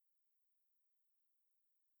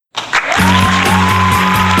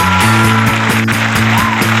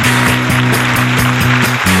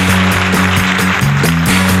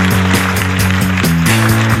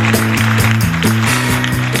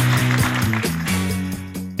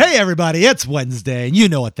Hey, everybody, it's Wednesday, and you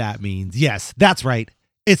know what that means. Yes, that's right.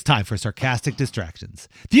 It's time for Sarcastic Distractions,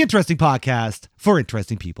 the interesting podcast for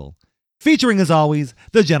interesting people. Featuring, as always,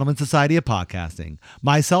 the Gentleman Society of Podcasting.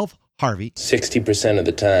 Myself, Harvey. 60% of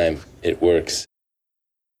the time, it works.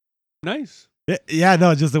 Nice. Yeah,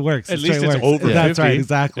 no, just it works. At least it's works. over 50. That's right,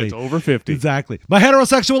 exactly. It's over 50. Exactly. My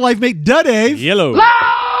heterosexual life mate, Dave. Yellow.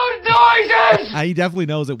 Loud noises! He definitely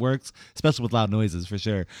knows it works, especially with loud noises, for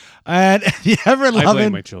sure. And the I ever-loving...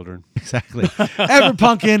 blame my children. Exactly.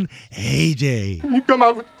 Ever-punkin' AJ. You come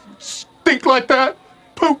out with stink like that?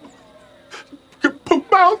 Poop.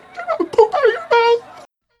 Poop mouth. Poop out of your mouth.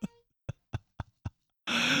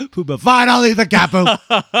 Poopa, finally the capo.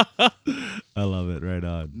 I love it. Right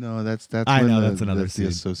on. No, that's I when know, the, that's another the scene.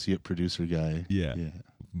 associate producer guy. Yeah.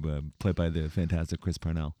 Played by the fantastic Chris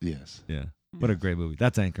Parnell. Yes. Yeah. What a great movie.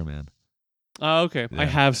 That's Anchorman. Oh, okay. Yeah. I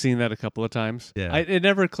have seen that a couple of times. Yeah. It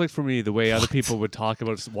never clicked for me the way other people would talk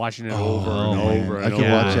about watching it over and man. over I and could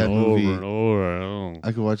over watch that and movie. over and over and over.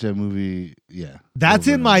 I could watch that movie. Yeah. That's over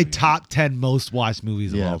in and my over again. top 10 most watched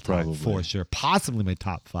movies of Yeah, all time, probably. for sure. Possibly my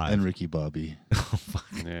top 5. And Ricky Bobby. Oh, fuck.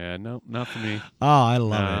 Yeah, no, not for me. Oh, I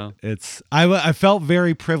love No. it. It's I felt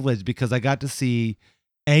very privileged because I got to see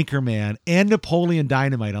Anchorman and Napoleon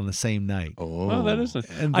Dynamite on the same night. Oh. Well, that is nice.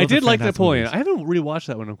 And I both are did like fantastic Napoleon. movies. I haven't rewatched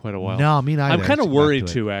that one in quite a while. No, me neither. I'm kind I of should get worried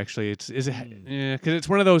back to it. too. Actually, because it's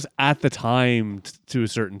one of those at the time to a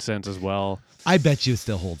certain sense as well. I bet you it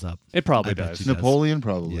still holds up. It probably I bet does. you does. Napoleon,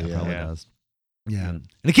 probably. Yeah, Yeah. probably Yeah. does. Yeah. And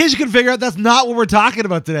in case you couldn't figure out, that's not what we're talking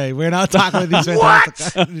about today. We're not talking about these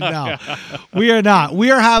fantastic. No, we are not.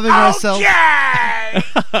 We are having ourselves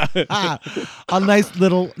a nice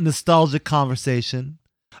little nostalgic conversation.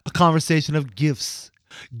 A conversation of gifts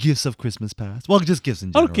of Christmas past. Well, just gifts in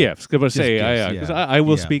Oh, general. gifts. Good to say, gifts, because yeah. I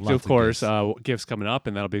will Yeah, speak to, lots of course, gifts. gifts coming up,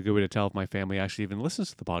 and that'll be a good way to tell if my family actually even listens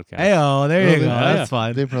to the podcast. Hey, oh, there you go. yeah. That's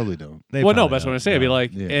fine. They probably don't. They Well, no, probably that's what don't. I'm saying. I'd be No.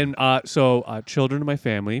 like, Yeah. and children of my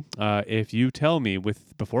family, if you tell me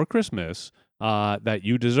before Christmas that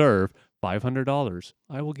you deserve $500,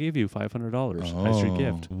 I will give you $500 as your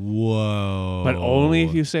gift. Whoa. But only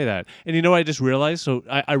if you say that. And you know what I just realized? So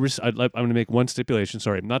I'm going to make one stipulation.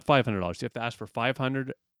 Sorry, not $500. You have to ask for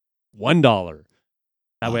 $501.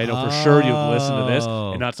 That way I know for sure you've listened to this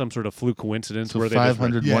Oh. and not some sort of fluke coincidence So where they just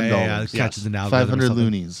went- $501. Yeah, it catches an algorithm or 500 something.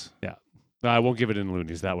 loonies. I won't give it in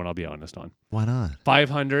loonies. That one I'll be honest on. Why not?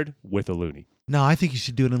 500 with a loony. No, I think you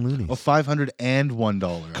should do it in loonies. Oh,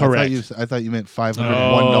 $501. Correct. I thought you meant $501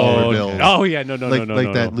 Oh, bills. Oh, yeah. No, like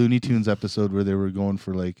that no. Looney Tunes episode where they were going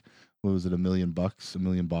for like, what was it, $1 million, $1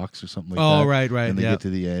 million or something like that. Oh, right. And they Yeah. get to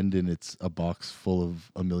the end and it's a box full of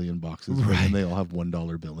 $1 million boxes, but Right. then they all have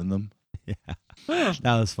 $1 bill in them. That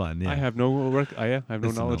was fun. Yeah. I have no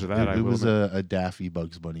Listen, knowledge of no, that. It I will was admit. a Daffy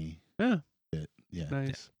Bugs Bunny Yeah, bit. Yeah.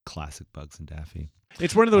 nice. Classic Bugs and Daffy.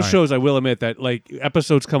 It's one of those All right. shows I will admit that like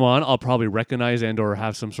episodes come on, I'll probably recognize and or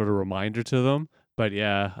have some sort of reminder to them. But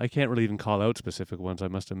yeah, I can't really even call out specific ones, I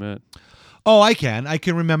must admit. Oh, I can. I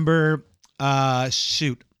can remember.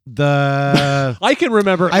 Shoot. The. I can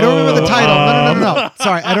remember. I don't remember the title. No.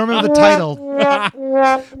 Sorry, I don't remember the title.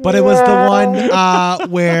 But it was the one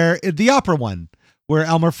where the opera one, where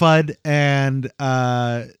Elmer Fudd and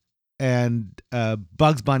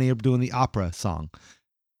Bugs Bunny are doing the opera song.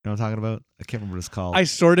 You know what I'm talking about? I can't remember what it's called. I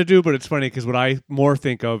sort of do, but it's funny because what I more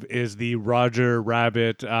think of is the Roger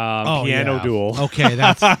Rabbit piano yeah. duel. Okay,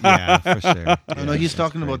 that's for sure. Oh, no, he's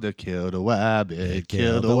talking about the Kill the Wabbit,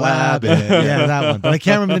 Kill the Wabbit. Wabbit. Yeah, that one. But I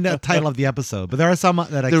can't remember the title of the episode. But there are some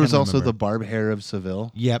that I There was can also the remember. Barb Hair of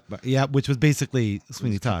Seville. Yep, which was basically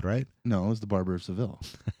Sweeney Todd, right? No, it was the Barber of Seville.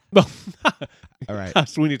 All right.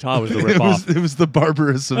 Sweeney Todd was the ripoff. it was the Barber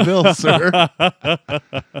of Seville, sir.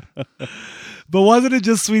 But wasn't it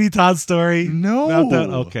just Sweeney Todd's story? No. Not that?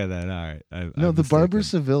 Okay, then. All right. No, I'm the Barber of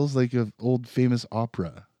mistaken. Seville's like an old famous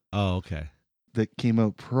opera Oh, okay. that came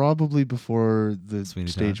out probably before the Sweeney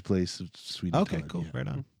stage Todd. plays of Sweeney Okay, Todd. cool. yeah. Right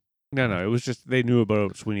on. No, it was just they knew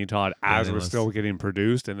about Sweeney Todd as they it was must. still getting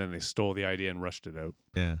produced, and then they stole the idea and rushed it out.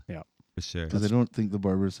 Yeah. Yeah. For sure. Because I don't think the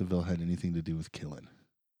Barber of Seville had anything to do with killing.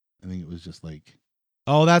 I think it was just like.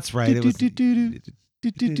 Oh, that's right. It was. Yeah.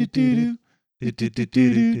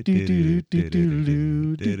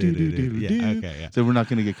 Okay. Yeah. So we're not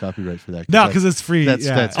going to get copyright for that. No, because it's free. that's-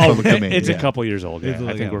 yeah. that's Oh, public domain, it's a yeah. couple years old. Yeah,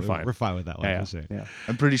 I think we're fine. We're fine with that one. Yeah, For sure. yeah.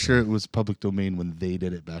 I'm pretty sure it was public domain when they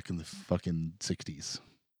did it back in the fucking 60s.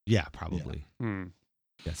 Yeah, probably. Hmm.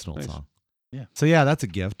 Yeah, it's an old Nice. song. Yeah. So yeah, that's a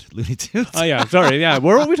gift. Looney Tunes. Oh yeah, sorry. Yeah,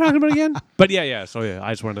 what were we talking about again? But yeah. So yeah,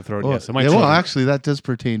 I just wanted to throw it. Well, Yeah, so my yeah, well, children- actually, that does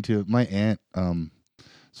pertain to my aunt.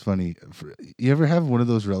 It's funny. You ever have one of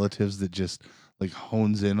those relatives that just like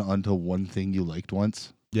hones in onto one thing you liked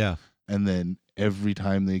once? Yeah. and then every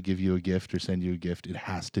time they give you a gift or send you a gift, it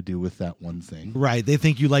has to do with that one thing. Right. They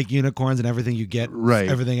think you like unicorns and everything you get. Right.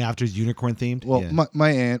 Everything after is unicorn themed. Well, yeah.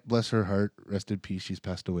 my aunt, bless her heart, rest in peace, she's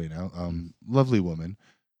passed away now. Lovely woman,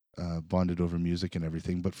 bonded over music and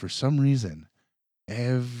everything. But for some reason,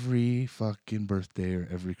 every fucking birthday or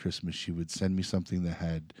every Christmas, she would send me something that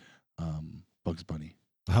had Bugs Bunny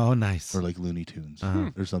Oh, nice. or like Looney Tunes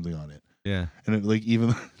or something on it. Yeah. And it, like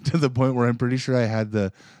even to the point where I'm pretty sure I had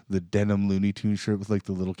the denim Looney Tunes shirt with like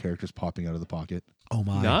the little characters popping out of the pocket. Oh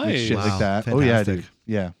my. Nice. Like, shit Wow, like that. fantastic. Oh yeah, dude.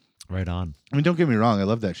 Yeah. Right on. I mean, don't get me wrong, I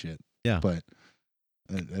love that shit. Yeah. But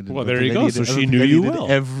Well, there you go. So she knew you well.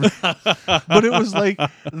 But it was like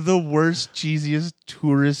the worst, cheesiest,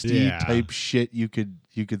 touristy Yeah. type shit you could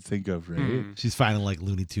think of, right? Hmm. She's finding like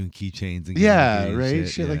Looney Tune keychains and Yeah, candy and right. shit.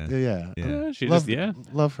 Shit yeah. like that. Yeah. Yeah. She love,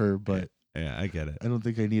 just love her, but Yeah, I get it. I don't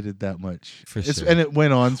think I needed that much. For sure. And it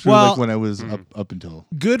went on through Well- like when I was up until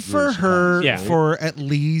Good for really her Yeah. for at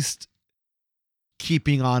least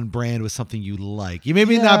keeping on brand with something you like. You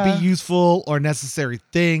maybe not Yeah. be useful or necessary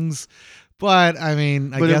things, but I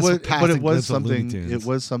mean, I guess we're passing it was glimpse of Looney something. Tunes. It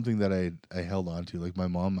was something that I held on to. Like my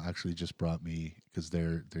mom actually just brought me because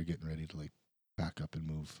they're getting ready to like pack up and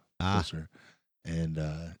move closer, and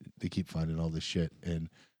they keep finding all this shit. And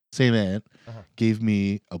same aunt gave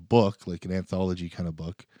me a book, like an anthology kind of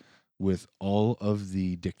book, with all of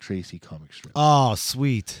the Dick Tracy comic strips. Oh,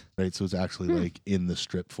 sweet. Right, so it's actually like in the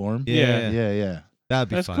strip form. Yeah. yeah. That'd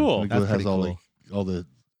be That's fun. cool. Like, That's it has pretty all cool. like all the.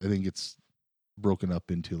 I think it's broken up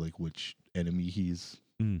into like which enemy he's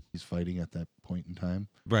fighting at that point in time.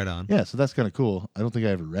 Right on. Yeah, so that's kind of cool. I don't think I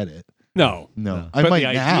ever read it. No. No, No. I But might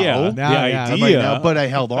the now. idea, Now, the yeah. I idea, might now, but I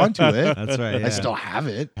held on to it. That's right. Yeah. I still have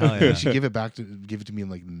it. Hell yeah. She gave it to me in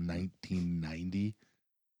like 1990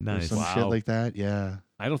 or Nice. some Wow. shit like that. Yeah.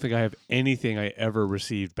 I don't think I have anything I ever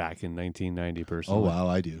received back in 1990. Personally, Oh wow,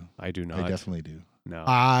 I do. I do not. I definitely do. No.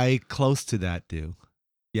 I close to that do.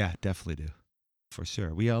 Yeah, definitely do. For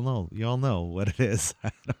sure. We all know. You all know what it is. I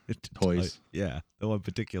don't know what to tell Toys. you. Yeah, the one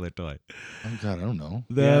particular toy. Oh god, I don't know.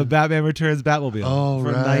 The Yeah. Batman Returns Batmobile. Oh,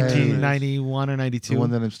 from right. 1991 or 92. The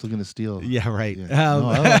one that I'm still gonna steal. Yeah, right. Yeah. No,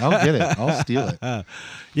 I'll get it. I'll steal it.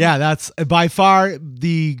 Yeah, that's by far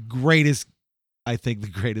the greatest. I think the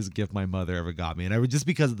greatest gift my mother ever got me, and I was just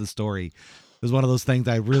because of the story. It was one of those things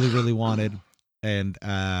I really, really wanted, and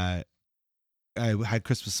I had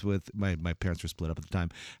Christmas with my parents were split up at the time.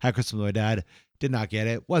 Had Christmas with my dad. Did not get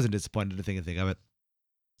it. Wasn't disappointed. Didn't think anything of it.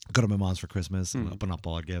 Go to my mom's for Christmas and open up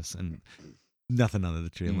all our gifts and nothing under the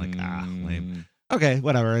tree. I'm like, lame. Okay,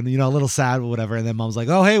 whatever. And a little sad, but whatever. And then mom's like,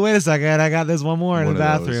 oh, hey, wait a second. I got this one more in One the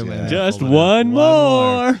of those, bathroom. yeah. And I Just pulled it out. one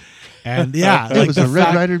more. And yeah, It like was the a Red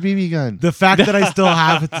fact- Ryder BB gun. the fact that I still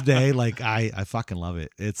have it today, like I fucking love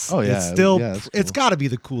it. It's Oh, yeah. it's still Yeah, that's it's cool. got to be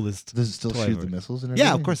the coolest. Does it still toy shoot ever. the missiles and Yeah,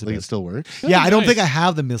 everything? of course it Like does. it still works. Yeah, I don't nice. think I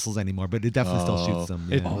have the missiles anymore, but it definitely still shoots them.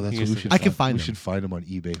 It- Yeah. Oh, that's You what we should- should. I can find We them. should find them on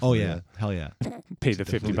eBay. Oh for yeah, hell yeah. Pay the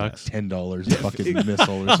 $50. $10 a fucking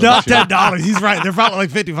missile. Or some Not shit. $10. He's right. They're probably like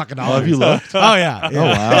 $50 fucking dollars. Oh, have you looked? Oh yeah. Oh,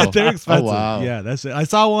 wow. They're expensive. Oh, wow. Yeah, that's it. I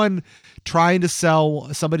saw one trying to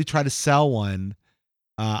sell. Somebody tried to sell one.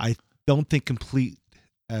 I don't think complete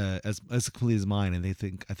as complete as mine, and I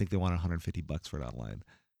think they want $150 for it online.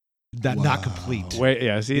 That not Wow. complete. Wait,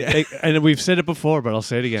 yeah. See, Yeah. and we've said it before, but I'll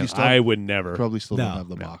say it again. You still- I would never. Probably still No, don't have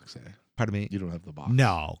the no. box. Eh? Pardon me. You don't have the box.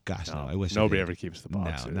 No, gosh, no. I wish I nobody did. ever keeps the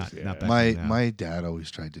boxes. No, not yeah. back My then, no. my dad always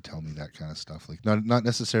tried to tell me that kind of stuff. Like not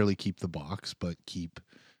necessarily keep the box, but keep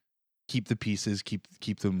the pieces, keep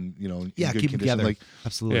them, in Yeah, good keep them condition. together. Like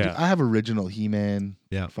Absolutely. Yeah. I have original He-Man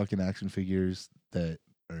Yeah. fucking action figures that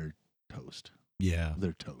are toast. Yeah.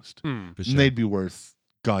 They're toast. Hmm. For And sure. they'd be worth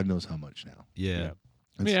God knows how much now. Yeah.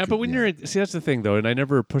 That's Yeah, good, but when yeah. see, that's the thing though, and I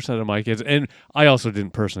never pushed that on my kids, and I also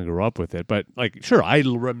didn't personally grow up with it, but like, sure, I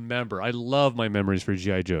remember, I love my memories for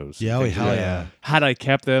GI Joes. Yeah, oh, Things hell like yeah. that. Had I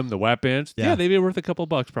kept them, the weapons, Yeah. yeah, they'd be worth a couple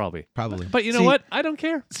bucks probably. Probably. But you know See- what? I don't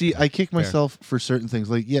care. See, I kick myself for certain things.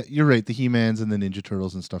 Like, yeah, you're right. The He-Mans and the Ninja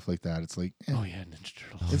Turtles and stuff like that. It's like, Oh yeah, Ninja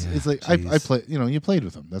Turtles. it's, yeah. it's like I Jeez. play. You played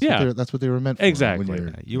with them. Yeah. That's what they were meant for. Exactly. When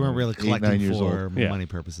Yeah, you weren't really 8, 9 collecting years for old. Yeah. money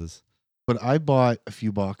purposes. But I bought a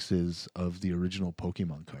few boxes of the original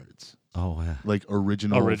Pokemon cards, Oh yeah. like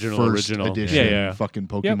original first original. edition Yeah, yeah. fucking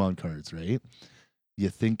Pokemon cards, right? You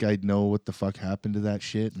think I'd know what the fuck happened to that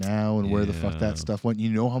shit now and where the fuck Yeah. that stuff went? You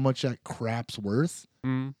know how much that crap's worth?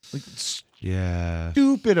 Mm, Like Yeah.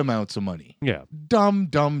 stupid amounts of money. yeah. Dumb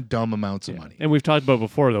amounts of Yeah. money. And we've talked about it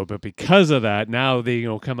before though, but because of that, now they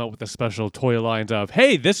come out with the special toy lines of,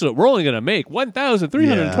 hey, this is we're only gonna make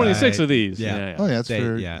 1,326 Yeah. of these. Yeah. Oh yeah, it's They-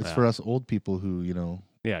 for yeah. it's for us old people who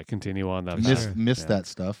Yeah, continue on that. miss path. miss Yeah. that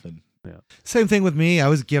stuff and Same thing with me. I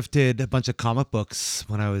was gifted a bunch of comic books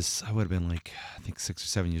when I would have been like, I think 6 or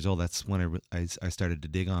 7 years old. That's when I started to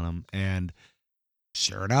dig on them. And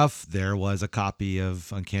sure enough, there was a copy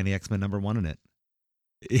of Uncanny X-Men #1 in it.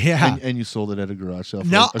 Yeah. And you sold it at a garage sale?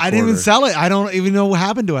 No, I didn't even sell it. I don't even know what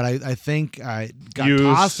happened to it. I think I got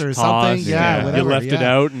tossed or something. Yeah, whatever. You left it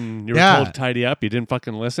out and you were told to tidy up. You didn't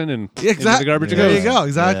fucking listen and into the garbage it goes. There you go.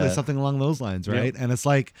 Exactly. Something along those lines, right? And it's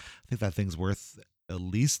like, I think that thing's worth at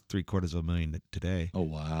least $750,000 today. Oh,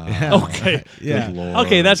 wow. Yeah. Okay. Yeah.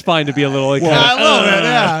 Okay, that's fine to be a little like I love it.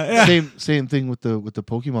 Yeah. Same thing with the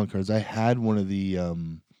Pokemon cards. I had one of the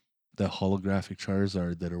holographic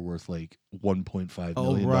Charizard that are worth like $1.5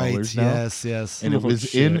 million now. Yes. And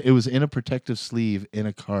it was in a protective sleeve in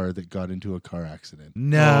a car that got into a car accident.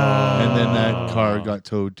 No. And then that car got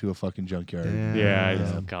towed to a fucking junkyard.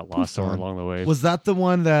 It got lost somewhere along the way. Was that the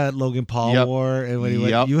one that Logan Paul wore? And when he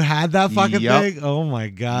went, you had that fucking thing? Oh my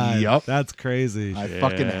god. That's crazy. I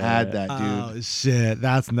fucking had that, dude. Oh shit.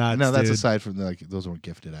 That's nuts. No, that's dude. aside from those weren't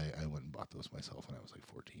gifted. I went and bought those myself when I was like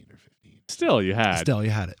 14 or 15. Still, you had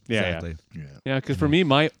it. Yeah, exactly. Yeah, because for me,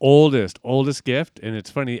 my oldest gift, and it's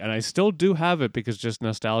funny, and I still do have it because just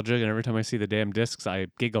nostalgic, and every time I see the damn discs, I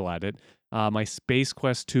giggle at it. My Space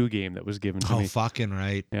Quest 2 game that was given to me. Oh, fucking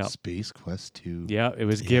right. Yeah. Space Quest 2. Yeah, it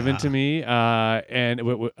was given to me, and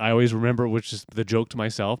I always remember, which is the joke to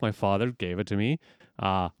myself, my father gave it to me.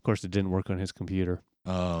 Of course, it didn't work on his computer.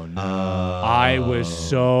 Oh, no. I was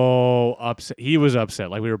so upset. He was upset.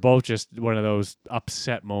 Like, we were both just one of those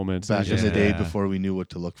upset moments. Back in the day before we knew what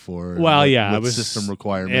to look for. Well, what system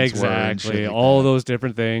requirements were. Exactly. All those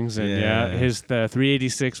different things. And the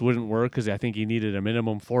 386 wouldn't work because I think he needed a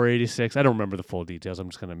minimum 486. I don't remember the full details. I'm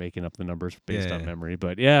just kind of making up the numbers based on memory.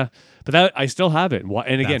 But that I still have it.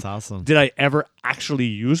 And again, that's awesome. Did I ever actually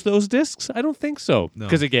use those discs? I don't think so.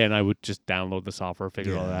 Because again, I would just download the software,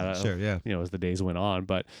 figure all that out. Sure, yeah. As the days went on.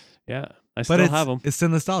 But I still have them. It's still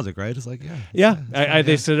nostalgic, right? It's like,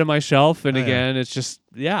 they sit on my shelf, and again, it's just,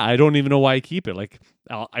 I don't even know why I keep it. Like,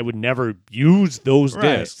 I would never use those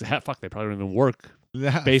discs. Fuck, they probably don't even work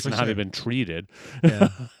based on how they've been treated. Yeah.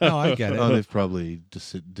 No, I get it. They've probably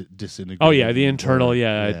disintegrated. Oh, yeah, the internal,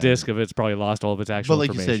 disc of it's probably lost all of its actual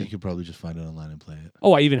information. information. But like you said, you could probably just find it online and play it.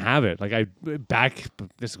 Oh, I even have it. Like,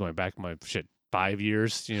 this is going back my 5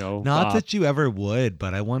 years, Not that you ever would,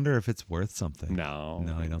 but I wonder if it's worth something. No,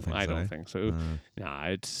 I don't think so. I don't think so.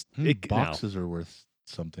 It's boxes are worth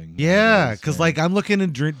something. Yeah, because like I'm looking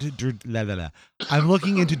into I'm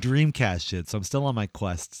looking into Dreamcast shit, so I'm still on my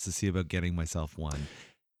quest to see about getting myself one.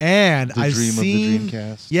 And I've seen, of the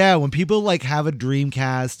Dreamcast. Yeah, when people like have a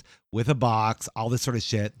Dreamcast with a box, all this sort of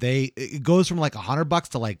shit, it goes from like $100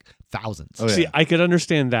 to like thousands. Oh, yeah. See, I could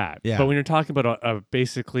understand that. Yeah. But when you're talking about a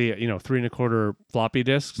basically 3 1/4 floppy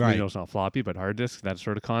discs, right. It's not floppy, but hard disk, that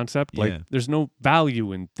sort of concept. Like, there's no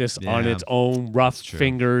value in this on its own. Rough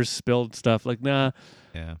fingers, spilled stuff. Like, nah.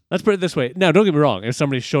 Yeah. Let's put it this way. Now, don't get me wrong. If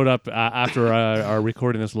somebody showed up after our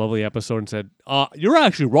recording this lovely episode and said, "You're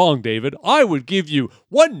actually wrong, David. I would give you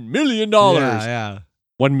 $1 million." Yeah.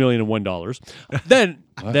 $1,001,000.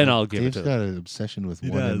 Then I'll give Dave's it to got them. an obsession with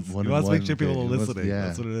He one. does. He wants to make sure people are listening.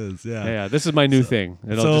 That's what it is. Yeah. Yeah. This is my new thing.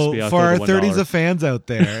 It'll just be for our October $1. 30s of fans out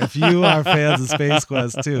there, if you are fans of Space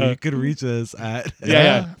Quest 2, you could reach us at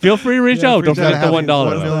Feel free to reach out. Don't forget the $1.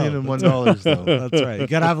 $1,001,000 though. That's right. You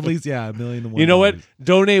gotta have at least $1,001,000. You know what?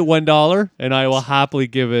 Donate $1 and I will happily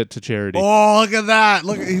give it to charity. Oh, look at that!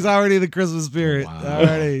 Look, he's already in the Christmas spirit. Wow.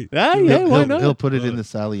 Already. Why not? He'll put it in the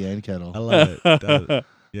Sally Ann kettle. I love it.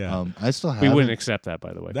 Yeah. I still have. We wouldn't accept that,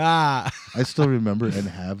 by the way. I still remember and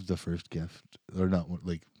have the first gift, or not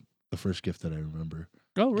like the first gift that I remember.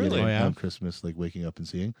 Oh, really? Getting on Christmas, like waking up and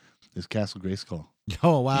seeing, is Castle Grayskull.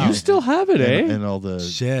 Oh, wow. You still have it, And all the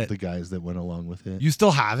shit, the guys that went along with it. You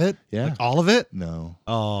still have it? Yeah. Like all of it? No.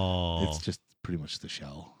 Oh. It's just pretty much the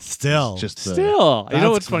shell. Still. It's just you know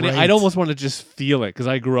what's funny? great. I'd almost want to just feel it because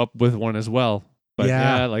I grew up with one as well.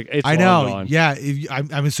 But like it's I long know. gone. Yeah,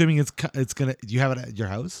 I'm assuming it's gonna. Do you have it at your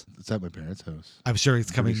house? It's at my parents' house. I'm sure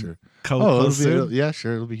it's coming. Sure. Close soon. Yeah,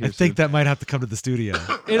 sure. It'll be here. I think that might have to come to the studio.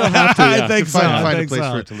 It'll have to. Yeah. I think so. Find a I think place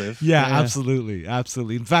so. for it to live. Yeah,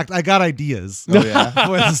 absolutely. In fact, I got ideas. Oh yeah,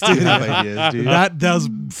 for the studio. ideas, dude. That does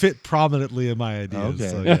fit prominently in my ideas.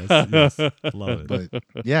 Okay. So yes, love it. But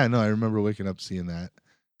yeah, no, I remember waking up seeing that,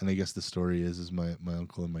 and I guess the story is my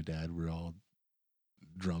uncle and my dad were all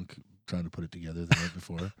drunk trying to put it together the night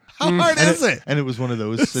before. How hard is it? And it was one of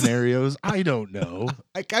those scenarios. I don't know.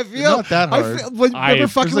 Like I feel not that hard. Remember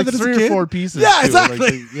fucking There's with like it as a 3 or kid? 4 pieces. Yeah, to it,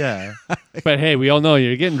 exactly. Yeah. But hey, we all know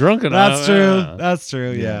you're getting drunk enough. That's true. Yeah. That's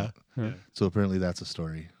true. Yeah. So apparently that's a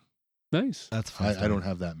story. Nice. That's fun. I don't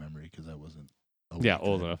have that memory because I wasn't awake Yeah,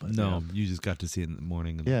 old then, enough. but No, you just got to see it in the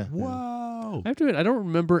morning. And Yeah. Whoa. I have to admit, I don't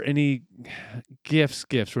remember any gifts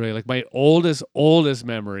really. Like my oldest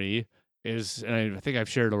memory is, and I think I've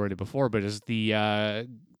shared already before, but is the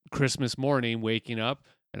Christmas morning waking up,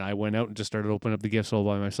 and I went out and just started opening up the gifts all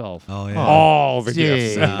by myself. Oh, yeah. All the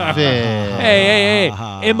gifts. David.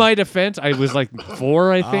 Hey. In my defense, I was like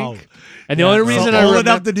 4, I think. And the only reason I old remember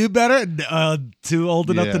enough to do better, too old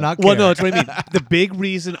enough to not care. Well, no, that's what I mean. The big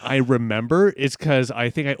reason I remember is because I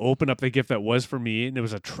think I opened up the gift that was for me, and it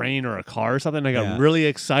was a train or a car or something. I got really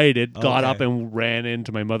excited, got up, and ran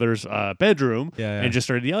into my mother's bedroom and just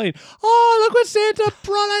started yelling, "Oh, look what Santa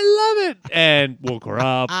brought! I love it!" And woke her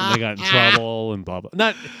up, and I got in trouble and blah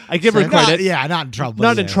blah. I give her credit. Not in trouble.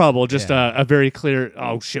 Not in trouble. Just a very clear.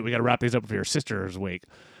 Oh shit, we got to wrap these up for your sister's wake.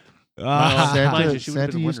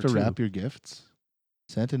 Santa used to wrap your gifts.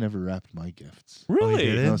 Santa never wrapped my gifts.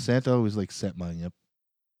 Really? No, Santa always like set mine up.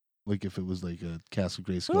 Like if it was like a Castle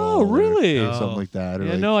Grayskull. Oh, really? Or something like that. Or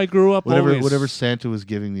yeah, like no, I grew up whatever Santa was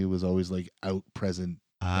giving me was always like out present.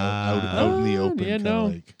 Out in the open. Yeah,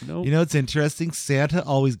 no. You know, it's interesting. Santa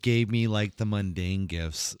always gave me like the mundane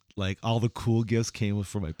gifts. Like all the cool gifts came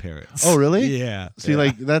from my parents. Oh, really? Yeah. See,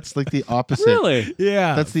 like that's like the opposite. Really?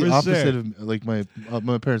 Yeah. That's the opposite sure. of like my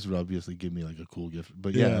parents would obviously give me like a cool gift,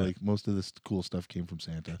 but like most of this cool stuff came from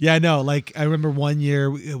Santa. Yeah, I know. Like I remember one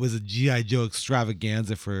year it was a G.I. Joe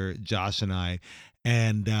extravaganza for Josh and I,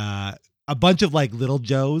 and a bunch of like little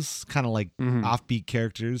Joes, kind of like offbeat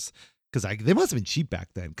characters. Because they must have been cheap back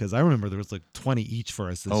then. Because I remember there was like 20 each for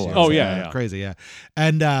us this year. Oh, yeah. Crazy, yeah.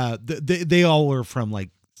 And they all were from like,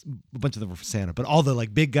 a bunch of them were from Santa, but all the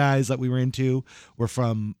like big guys that we were into were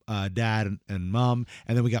from dad and mom.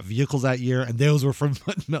 And then we got vehicles that year, and those were from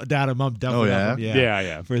dad and mom. Definitely. Oh, yeah?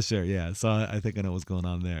 Yeah. For sure, yeah. So I think I know what's going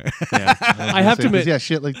on there. Yeah. I have to admit. Yeah,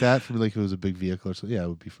 shit like that, from like if it was a big vehicle or something, it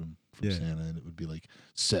would be from Santa, and it would be like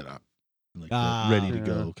set up. Like ready to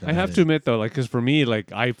go. I have to admit though, like, because for me,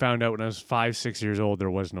 like, I found out when I was 5-6 years old there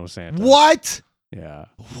was no Santa. What? Yeah.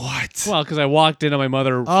 What? Well, because I walked in on my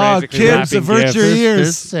mother. Kids, avert your ears.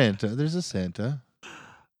 There's Santa. There's a Santa.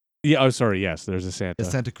 Yeah. Oh, sorry. Yes, there's a Santa. Is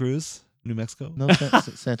Santa Cruz, New Mexico? No,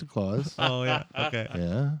 Santa Claus. Oh yeah. Okay.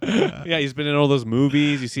 Yeah. Yeah, he's been in all those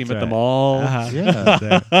movies. You see him at the mall.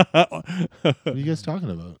 Yeah. What are you guys talking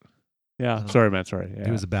about? Yeah. Sorry, man. Sorry. Yeah.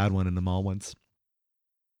 He was a bad one in the mall once.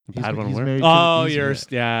 Bad one. He's Where? married to Oh, the- yours.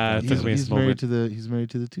 Yeah. It took me a He's moment. married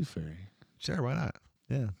to the Tooth Fairy. Sure, why not?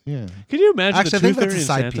 Yeah. Yeah. Could you imagine Actually, I the think Tooth that's a Fairy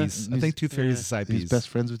side and Santa? piece. I think Tooth Fairy is a side He's piece. best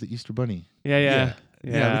friends with the Easter Bunny. Yeah.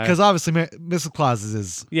 Yeah, because obviously Mrs. Claus is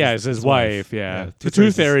his. It's his wife. Yeah. The Tooth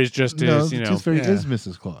Tooth Fairy's Fairy is just No, his, the you know. Tooth Fairy Yeah. is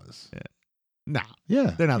Mrs. Claus. No,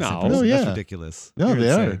 Yeah. they're not the same No. person. No, That's yeah. ridiculous. No, You're they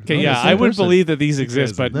insane. are. Okay, No, yeah, they're the I same would person. believe that these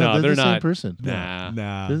exist, but no, they're the not. same person. Nah.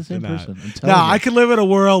 They're the same they're not. person. I'm No, telling you. I could live in a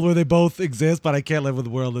world where they both exist, but I can't live with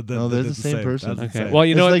a world that No, they're the same person. That's Okay. insane. Well,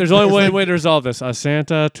 you know It's what? like- There's only it's one like- way to resolve this.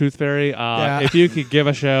 Santa, Tooth Fairy. If you could give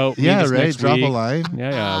a shout, meet Yeah, us right. next Drop week. a line.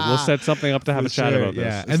 Yeah. We'll set something up to have For a chat sure, about this.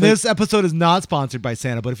 yeah. It's And like- this episode is not sponsored by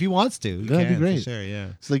Santa, but if he wants to, he That'd be can, great. For sure, yeah.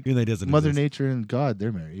 It's like Even though he doesn't Mother exist. Nature and God,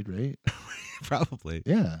 they're married, right? Probably.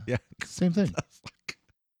 Yeah. Yeah. Same thing.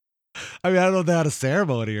 I mean, I don't know if they had a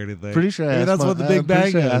ceremony or anything. Pretty sure I Maybe asked that's my, what the I'm Big pretty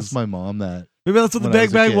Bang sure I is. asked my mom that. Maybe that's what the when I Big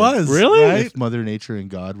was a Bang kid. was. Really? Right? If Mother Nature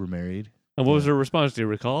and God were married. And what was her response? Do you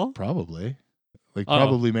recall? Probably. Like, Oh.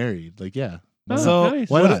 probably married. Like, yeah. Oh, So nice.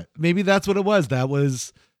 Why not? maybe that's what it was. That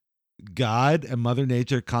was God and Mother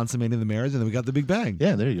Nature consummating the marriage, and then we got the Big Bang.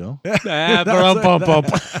 Yeah, there you go. Bum.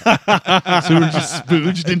 So we're just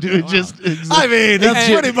spooged into it. Just I mean, that's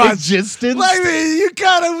pretty much. existence. I mean, you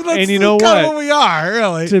kind of. That's And you know kind what? of we are,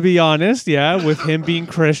 really. To be honest, yeah, with him being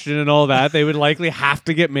Christian and all that, they would likely have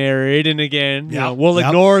to get married. And again, you know, we'll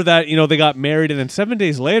ignore that, you know, they got married and then 7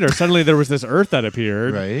 days later, suddenly there was this earth that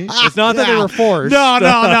appeared. Right? It's not that they were forced. No,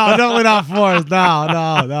 definitely not forced.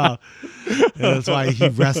 No. Yeah, that's why he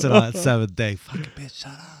rested on that seventh day. Fucking bitch,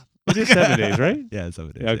 shut up. It is 7 days, right? Yeah,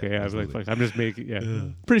 7 days. Okay, I was like, fuck, I'm just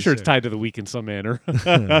making, pretty sure it's tied to the week in some manner.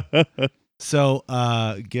 So,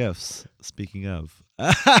 gifts. Speaking of,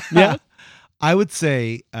 Yeah. I would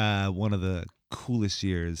say one of the coolest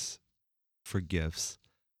years for gifts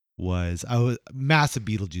was I was a massive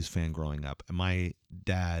Beetlejuice fan growing up, and my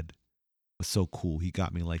dad was so cool. He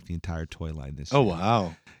got me like the entire toy line this year. Oh,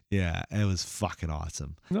 wow. Yeah, it was fucking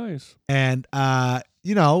awesome. Nice. And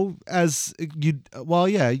you know, as you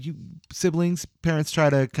siblings, parents try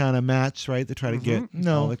to kind of match, right? They try to get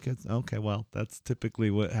No. all the kids. Okay, well, that's typically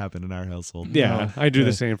what happened in our household. Yeah, I do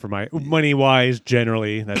the same for my money wise.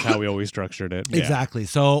 Generally, that's how we always structured it. Yeah. Exactly.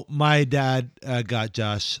 So my dad got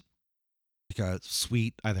Josh like a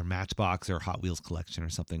sweet either Matchbox or Hot Wheels collection or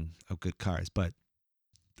something of good cars. But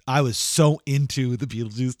I was so into the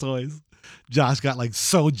Beetlejuice toys. Josh got like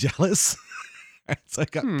so jealous. So I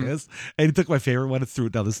got pissed. And he took my favorite one and threw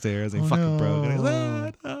it down the stairs and he fucking broke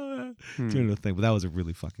it. Doing the thing. But that was a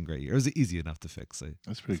really fucking great year. It was easy enough to fix.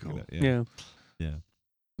 That's pretty cool. Yeah.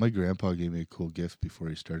 My grandpa gave me a cool gift before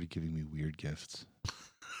he started giving me weird gifts.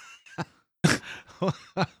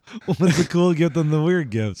 What's the cool gift and the weird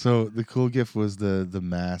gift? So the cool gift was the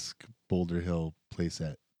Mask Boulder Hill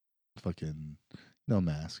playset. Fucking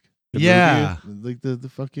Mask. Yeah. Movie, like the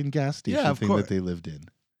fucking gas station thing that they lived in.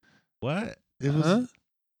 What? It was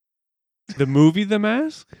the movie The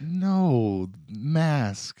Mask? No,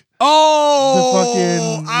 Mask.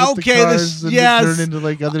 Oh, the fucking okay. Yes, turn into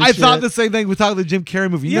like other. I shit. thought the same thing. We talked the Jim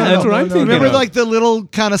Carrey movie. Yeah, that's what I'm thinking. Remember, of. like the little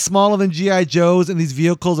kind of smaller than GI Joes and these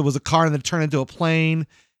vehicles. It was a car and then it turned into a plane,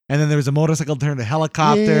 and then there was a motorcycle that turned into a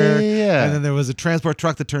helicopter. Yeah. And then there was a transport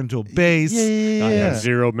truck that turned into a base. Yeah. I have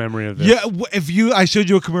zero memory of this. Yeah, I showed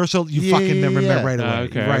you a commercial, you fucking remember right away.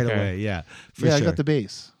 Okay. Away. Yeah, for yeah. sure. I got the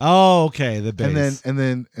base. Oh, okay, the base. And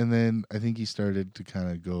then I think he started to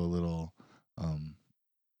kind of go a little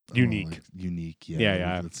unique. Unique.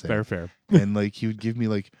 Yeah. Let's say. Fair. And like he would give me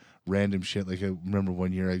like random shit. Like I remember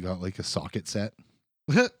one year I got like a socket set.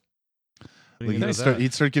 Like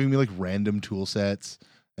he'd start giving me like random tool sets.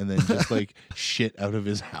 And then just like shit out of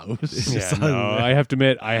his house. Yeah, no, I have to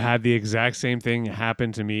admit, I had the exact same thing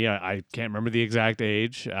happen to me. I can't remember the exact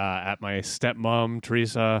age. At my stepmom,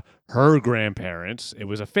 Teresa, her grandparents, it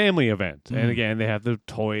was a family event. And again, they have the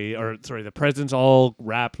the presents all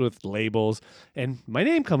wrapped with labels. And my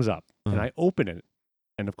name comes up and I open it.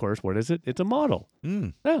 And of course, what is it? It's a model.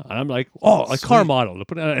 Yeah. And I'm like, a car model.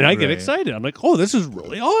 And I get excited. I'm like, oh, this is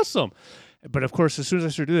really awesome. But of course, as soon as I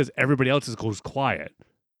start doing this, everybody else goes quiet.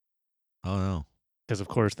 Oh, no. Because, of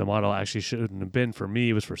course, the model actually shouldn't have been for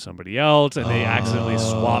me. It was for somebody else. And they accidentally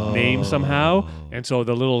swapped names somehow. And so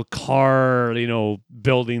the little car,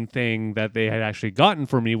 building thing that they had actually gotten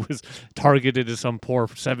for me was targeted to some poor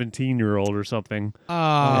 17-year-old or something. Oh.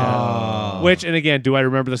 Yeah. Which, and again, do I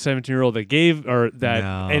remember the 17-year-old that gave, or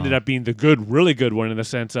that ended up being the really good one in the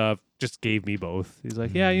sense of just gave me both? He's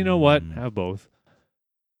like, yeah, you know what? Have both.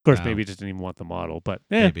 Of course, maybe he just didn't even want the model, but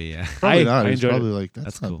maybe, yeah. Probably not. I It's enjoyed probably it. like,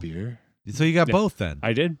 that's not cool. beer. So you got both then?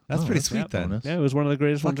 I did. That's pretty sweet then. bonus. Yeah, it was one of the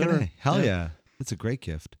greatest ones ever. Hell yeah. It's a great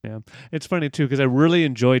gift. Yeah. It's funny, too, because I really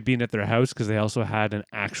enjoyed being at their house because they also had an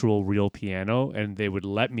actual real piano, and they would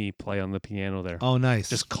let me play on the piano there. Oh, nice.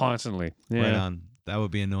 Just constantly. Yeah. Right on. That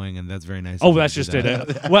would be annoying, and that's very nice. Oh, that's just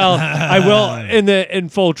it. Well, I will, in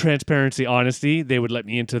full transparency, honesty, they would let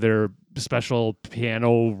me into their special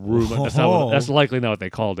piano room. That's likely not what they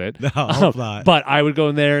called it. No, I hope not. But I would go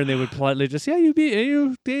in there, and they would politely just,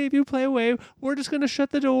 Dave, you play away. We're just going to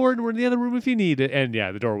shut the door, and we're in the other room if you need it. And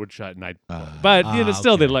yeah, the door would shut, and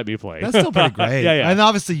still they'd let me play. That's still pretty great. Yeah. And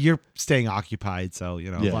obviously you're staying occupied, so,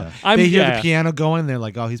 Yeah. they hear the piano going, and they're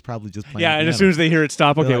like, oh, he's probably just playing Yeah, and piano. as soon as they hear it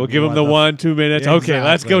stop, okay, They're we'll like, give them the 1, 2 minutes. Yeah, okay,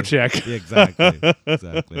 let's go check. Yeah, exactly.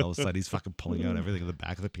 All of a sudden, he's fucking pulling out everything in the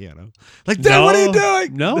back of the piano. Like, Dad, what are you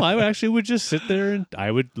doing? No, I actually would just sit there and I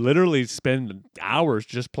would literally spend hours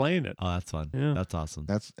just playing it. Oh, that's fun. Yeah. That's awesome.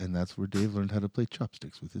 That's where Dave learned how to play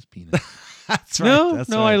chopsticks with his penis. That's right.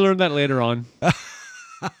 I learned that later on.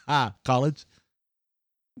 College?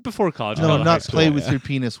 Before college. No, high not school. play with your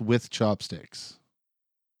penis with chopsticks.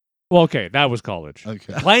 Well, okay, that was college.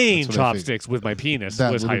 Okay. Playing That's what I chopsticks with my penis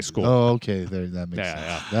That was high would've- school. Oh, okay. That makes sense.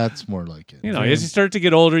 Yeah. That's more like it. As you start to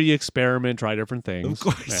get older, you experiment, try different things. Of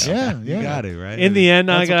course. Yeah. You got it, right? In the end,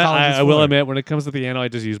 That's what college is I will for. admit, when it comes to the piano, I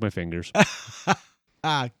just use my fingers.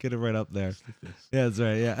 Get it right up there. Yeah, that's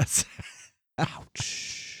right. Yes.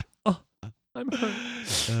 Ouch. Oh, I'm hurt.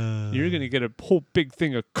 You're going to get a whole big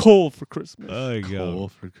thing of coal for Christmas. There you go. Cool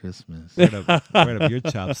for Christmas. Right up your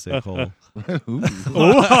chopstick hole. Ooh.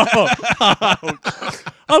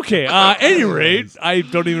 Okay, any rate, I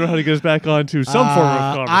don't even know how to get us back onto some form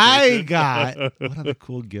of conversation. I got what other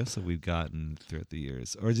cool gifts have we gotten throughout the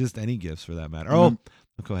years, or just any gifts for that matter? Oh,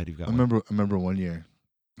 go ahead. You've got. I remember one year.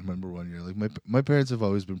 Like my parents have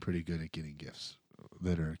always been pretty good at getting gifts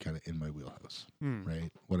that are kind of in my wheelhouse, right?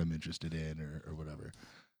 What I'm interested in or whatever.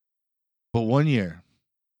 But one year,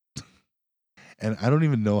 and I don't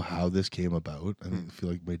even know how this came about. I feel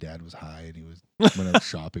like my dad was high and he went out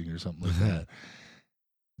shopping or something like that.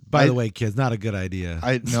 By the way, kids, not a good idea.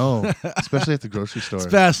 I know, especially at the grocery store.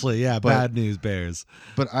 Especially, bad news bears.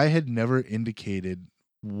 But I had never indicated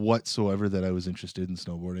whatsoever that I was interested in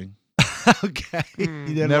snowboarding. Okay. You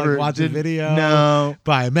didn't Never watch a video? No.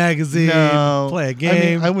 Buy a magazine? No. Play a I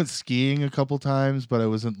game? mean, I went skiing a couple times, but I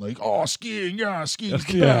wasn't like, oh, skiing, yeah, skiing's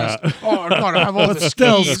the Yeah. best. Oh, I gotta have all But the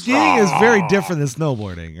still, skis. skiing is very different than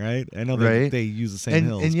snowboarding, right? I know Right. they use the same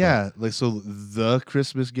hills. And yeah, like so the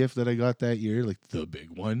Christmas gift that I got that year, like the big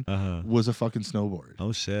one, was a fucking snowboard.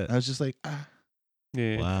 Oh shit! I was just like,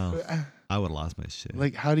 Yeah. Wow, I would have lost my shit.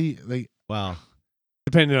 like how do you like? Wow.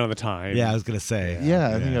 Depending on the time. Yeah, I was gonna say.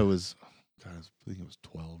 Yeah, I think I was. God, I think it was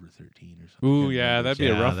 12 or 13 or something. Ooh, yeah, that'd be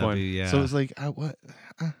a rough one. Yeah. So it was like, what?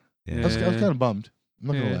 Yeah. I was kind of bummed. I'm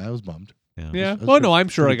not gonna Yeah. lie, I was bummed. Yeah. I was Well, no, pretty- I'm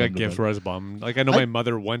sure I pretty got bummed gifts about where I was bummed. Like I know my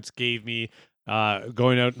mother once gave me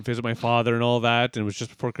going out and visit my father and all that, and it was just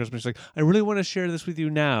before Christmas. She's like, I really want to share this with you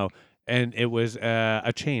now, and it was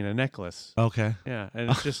a chain, a necklace. Okay. Yeah, and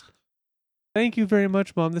it's just. Thank you very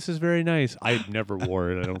much, Mom. This is very nice. I never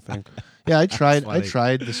wore it. I don't think. Yeah, I tried funny.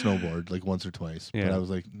 the snowboard like once or twice, but Yeah. I was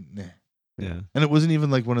like, nah. Yeah. And it wasn't even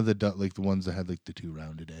like one of the like the ones that had like the two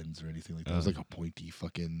rounded ends or anything like that. It was like a pointy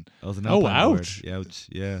fucking. That was an Oh, Alpine board. ouch. Yeah, ouch.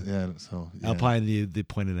 Yeah. Yeah, so yeah. Alpine, the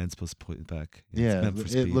pointed end's supposed to point back. Yeah, It's meant for it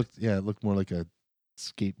speed. looked more like a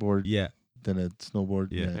skateboard Yeah. than a snowboard.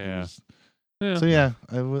 Yeah. it Yeah. was- Yeah. So yeah,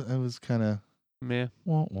 I was kind of. Meh.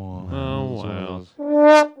 Wah, wah. Oh, It was one of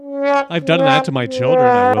wow. those. I've done that to my children,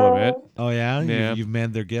 I will admit. Oh yeah. Yeah. You've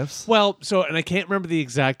manned their gifts. Well, so, and I can't remember the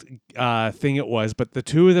exact thing it was, but the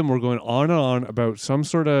two of them were going on and on about some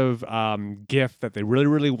sort of gift that they really,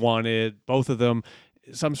 really wanted, both of them,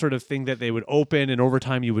 some sort of thing that they would open, and over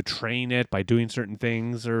time you would train it by doing certain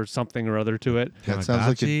things or something or other to it. That sounds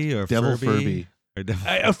like Tamagotchi a or devil Furby? Furby. Or devil-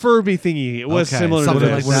 A Furby thingy. It was Okay, similar to something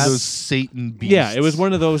this. like one that. of those Satan beasts. Yeah, it was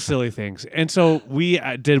one of those silly things. And so we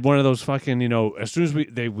did one of those fucking, as soon as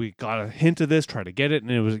we got a hint of this, try to get it,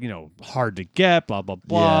 and it was, hard to get, blah, blah,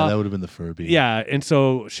 blah. Yeah, that would have been the Furby. Yeah, and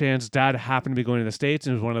so Shan's dad happened to be going to the States,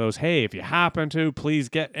 and it was one of those, hey, if you happen to, please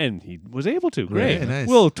get, and he was able to. Great. Right, nice.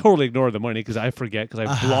 We'll totally ignore the money because I forget, because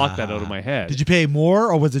I blocked that out of my head. Did you pay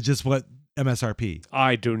more, or was it just what MSRP?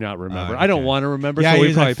 I do not remember. Okay. I don't want to remember, Yeah, so we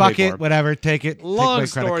you're probably like, fuck paid it, more. whatever, take it. Long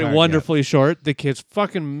take my credit story, card, wonderfully short. The kids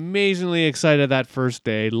fucking amazingly excited that first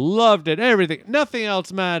day, loved it, everything. Nothing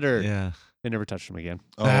else mattered. Yeah. They never touched them again.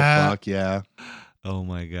 Oh Ah. fuck yeah. Oh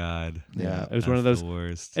my god. Yeah. It was one of That's those, the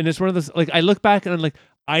worst. and it's one of those. Like I look back and I'm like,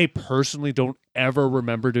 I personally don't ever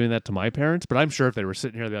remember doing that to my parents, but I'm sure if they were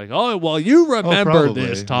sitting here, they're like, oh, well, you remember probably.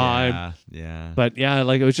 this time. Yeah. Yeah. But yeah,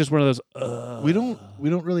 like it was just one of those. We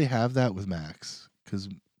don't really have that with Max because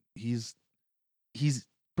he's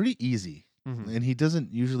pretty easy Mhm. and he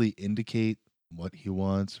doesn't usually indicate what he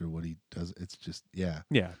wants or what he does. It's just yeah.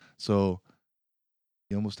 So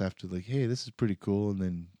you almost have to like, hey, this is pretty cool, and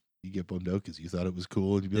then you get bummed out because you thought it was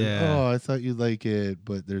cool, and you'd be Yeah. like, oh, I thought you'd like it,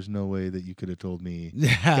 but there's no way that you could have told me.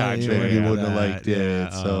 Yeah, Gotcha, yeah, you wouldn't have that, liked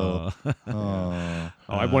it, so- oh. Oh,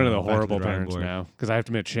 Oh, I'm one of the Back to the horrible drawing parents board. now because I have to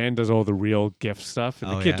admit, Shan does all the real gift stuff,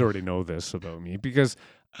 and Oh, the kids yeah. already know this about me because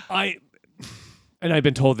and I've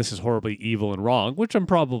been told this is horribly evil and wrong, which I'm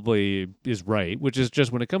probably is right, which is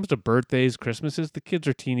just when it comes to birthdays, Christmases, the kids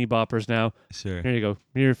are teeny boppers now. Sure. Here you go.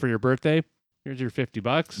 Here for your birthday. Here's your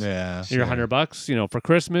 $50. yeah. Here's your $100. For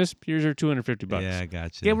Christmas, here's your $250. Yeah, I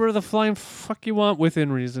gotcha. Get wherever the flying fuck you want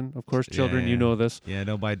within reason. Of course, children, you Yeah. know this. Yeah,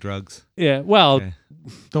 don't buy drugs. Yeah. Well, Okay.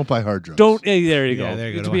 Don't buy hard drugs. don't. There you go. Yeah, there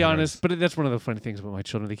you go. To Don't be buy honest, but that's one of the funny things about my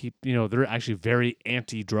children. They keep, they're actually very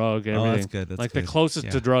anti-drug and Oh, everything. that's good. That's like good. the closest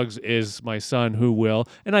Yeah. to drugs is my son, who will,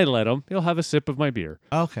 and I let him. He'll have a sip of my beer.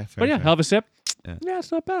 Okay, fair, But yeah, fair. he'll have a sip. Yeah. Yeah,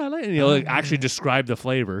 it's not bad. I like it. And he'll like, actually describe the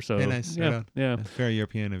flavor. So Very nice. yeah, Right on. yeah. That's very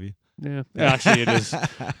European of you. Yeah, actually it is.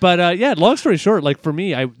 But yeah, long story short, like for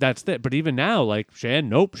me, that's it. But even now, like Shan,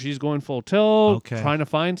 nope, she's going full tilt, Okay. trying to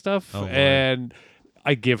find stuff, Oh, boy. and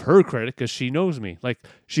I give her credit because she knows me. Like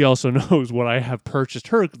she also knows what I have purchased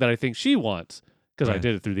her that I think she wants. Because I Right.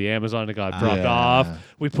 did it through the Amazon. It got Ah. dropped Yeah.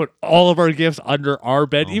 off. We put all of our gifts under our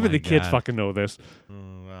bed. Oh Even my the kids God. fucking know this. Oh,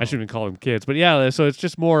 wow. I shouldn't even call them kids. But yeah, so it's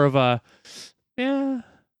just more of a, yeah.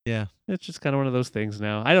 Yeah. It's just kind of one of those things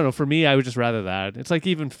now. I don't know. For me, I would just rather that. It's like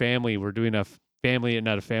even family. We're doing a family,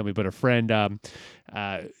 not a family, but a friend.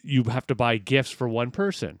 You have to buy gifts for one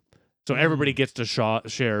person. So everybody gets to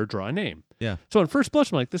share, draw a name. Yeah. So on first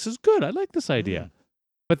blush, I'm like, this is good. I like this idea.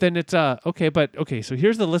 But then it's, okay, so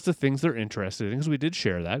here's the list of things they're interested in because we did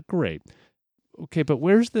share that. Great. Okay, but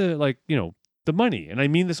where's the, the money? And I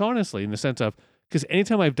mean this honestly in the sense of, because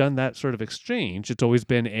anytime I've done that sort of exchange, it's always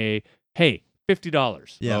been hey,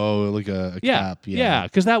 $50. Yeah. Oh, like a cap. Yeah,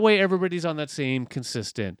 because that way everybody's on that same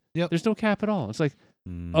consistent. Yep. There's no cap at all. It's like,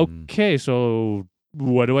 Mm. okay, so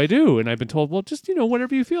what do I do? And I've been told, well, just,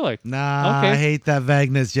 whatever you feel like. Nah, Okay. I hate that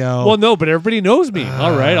vagueness, Joe. Well, no, but everybody knows me.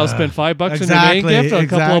 All right, I'll spend $5 in the main gift, a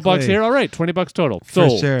couple of bucks here. All right, $20 total. For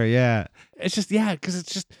So sure, yeah. it's just, because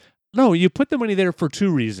it's just, no, you put the money there for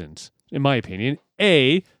two reasons, in my opinion.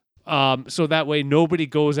 A, so that way nobody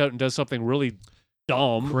goes out and does something really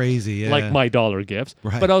dumb, Crazy, yeah. like my dollar gifts.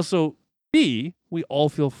 Right. But also, B, we all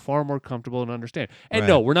feel far more comfortable and understand. And Right.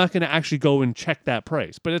 no, we're not going to actually go and check that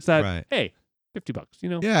price. But it's that, Right. hey,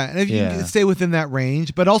 $50, Yeah, and if you Yeah. can stay within that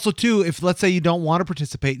range, but also too, if let's say you don't want to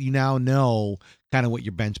participate, you now know kind of what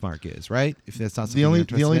your benchmark is, right? If that's not something The only you're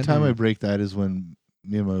interested in. time I break that is when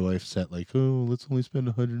me and my wife set like, oh, let's only spend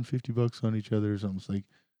 $150 on each other or something. It's like,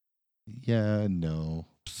 yeah, no.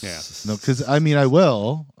 Yeah. No, because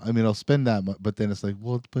I'll spend that much, but then it's like,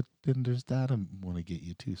 well, but then there's that I want to get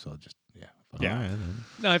you too, so I'll just, fuck Yeah. it. All right, then.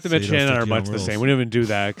 No, I have to So you admit, don't Shannon and I stick are to your much own the same. rules. We don't even do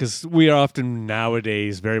that because we are often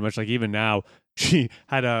nowadays very much like, even now, she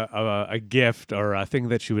had a gift or a thing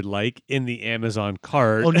that she would like in the Amazon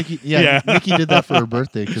cart. Oh, Nikki, Nikki did that for her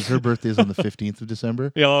birthday because her birthday is on the 15th of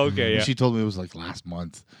December. Yeah, okay, And yeah. she told me it was like last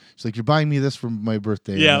month. She's like, you're buying me this for my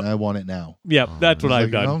birthday, Yeah. and I want it now. Yeah, that's what I was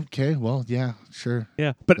I've like, done. Okay, well, yeah, sure.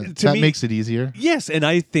 Yeah, but That, to that me, makes it easier. yes, and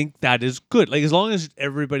I think that is good. Like, as long as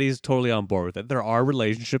everybody's totally on board with it. There are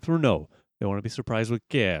relationships where no, they want to be surprised with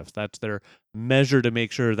gifts. That's their measure to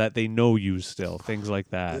make sure that they know you still. Things like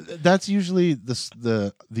that. That's usually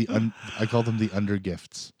I call them the under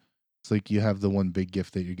gifts. It's like you have the one big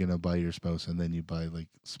gift that you're gonna buy your spouse, and then you buy like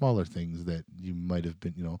smaller things that you might have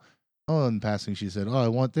been, Oh, in passing, she said, "Oh, I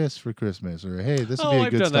want this for Christmas," or "Hey, this would be a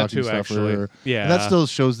I've good done that stocking too, stuffer." actually. Yeah, And that still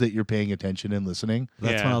shows that you're paying attention and listening.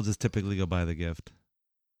 That's Yeah. when I'll just typically go buy the gift.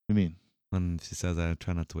 I mean, When she says I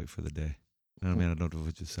try not to wait for the day. I mean, I don't know if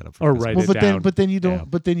we just set up for Or Christmas. write well, it but down. then you don't, Yeah.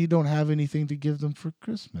 but then you don't have anything to give them for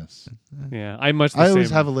Christmas. yeah. I'm much the I same. always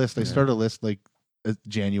have a list. I Yeah. start a list like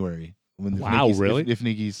January. When Wow, really? If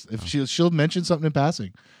Nikki's, she'll mention something in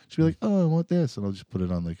passing, she'll be like, "Oh, I want this," and I'll just put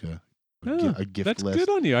it on like a gift That's list. good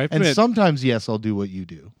on you. I And admit. sometimes, yes, I'll do what you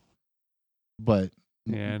do, but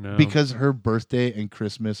Yeah, no. because her birthday and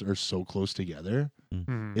Christmas are so close together,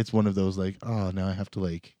 Mhm. it's one of those like, oh, now I have to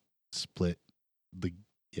like split the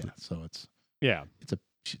So it's yeah. it's a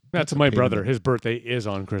That's a my pain in brother. the- His birthday is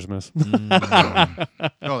on Christmas.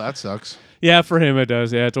 Oh, that sucks. Yeah, for him it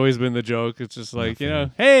does. Yeah, it's always been the joke. It's just like,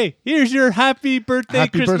 Nothing. hey, here's your happy birthday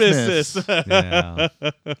Happy Christmas. Birthmas.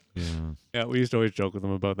 Yeah. Yeah, we used to always joke with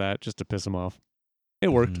him about that just to piss him off. It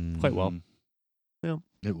worked quite well. Mm. Yeah.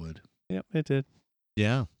 It would. Yep, it did.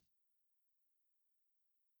 Yeah.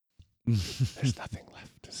 There's nothing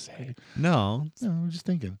left to say. No. No, I'm just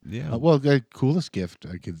thinking. Yeah. Well, the coolest gift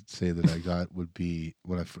I could say that I got would be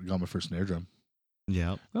when I got my first snare drum.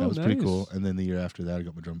 Yeah. That was pretty cool. And then the year after that, I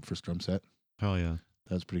got my first drum set. Hell yeah.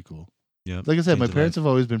 That was pretty cool. Yeah. Like I said, my Changed parents have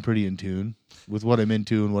always been pretty in tune with what I'm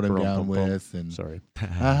into and what I'm Brum, down bum, bum. with. And Sorry.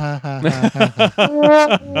 Yeah,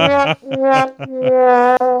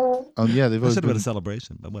 they've I always should have been been, a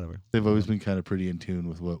celebration, but whatever. they've always been kind of pretty in tune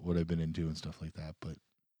with what I've been into and stuff like that. But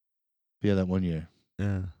yeah, that one year.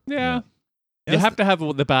 Yeah. Yeah. Yeah, You have to have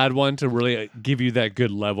the bad one to really give you that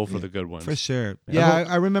good level for Yeah. the good ones. For sure. Yeah. Yeah,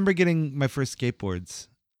 I remember getting my first skateboards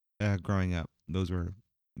growing up. Those were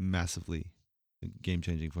massively game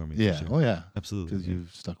changing for me. for Yeah. sure. Oh, yeah. Absolutely. Because Yeah.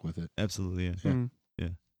 you've stuck with it. Absolutely. Yeah. Yeah. Mm. Yeah.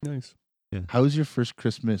 Nice. How was your first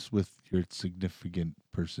Christmas with your significant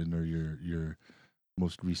person or your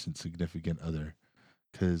most recent significant other?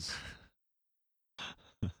 Because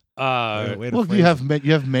Way to well, phrase you it.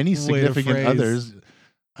 have many Way to significant phrase. others.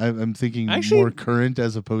 I'm thinking Actually- more current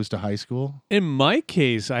as opposed to high school. In my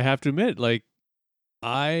case, I have to admit, like,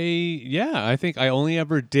 I think I only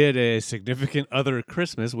ever did a significant other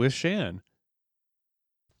Christmas with Shan.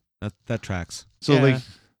 That tracks. So Yeah. like,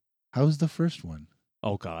 how's the first one?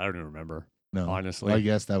 Oh God, I don't even remember. No, Honestly. I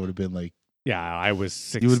guess that would have been like Yeah, I was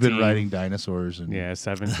 16. you would have been riding dinosaurs and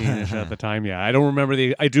 17-ish at the time. Yeah, I don't remember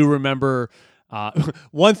I do remember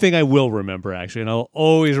one thing I will remember actually, and I'll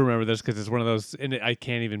always remember this because it's one of those. And I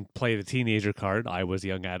can't even play the teenager card. I was a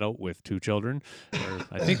young adult with 2 children. Or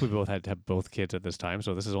I think we both had to have both kids at this time,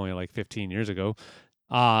 so this is only like 15 years ago.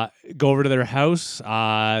 Go over to their house.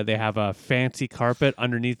 They have a fancy carpet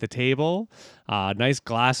underneath the table, nice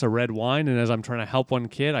glass of red wine. And as I'm trying to help one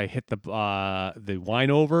kid, I hit the wine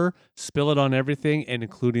over, spill it on everything, and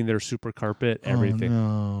including their super carpet, everything.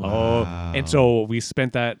 Oh, no. Oh, Wow. and so we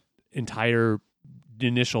spent that entire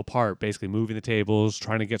initial part basically moving the tables,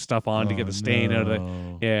 trying to get stuff on to get the stain out of it.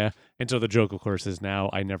 no. Yeah. And so the joke, of course, is now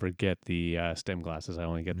I never get the stem glasses. I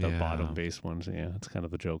only get the Yeah. bottom base ones. Yeah, that's kind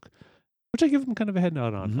of the joke. Which I give him kind of a head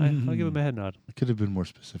nod on. I'll give him a head nod. I could have been more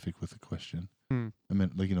specific with the question. I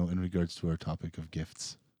meant like in regards to our topic of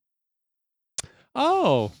gifts.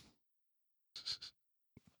 Oh.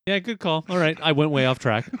 Yeah, good call. All right, I went way off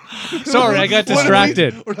track. Sorry, I got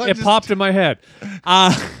distracted. It popped in my head.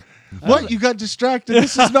 What? You got distracted?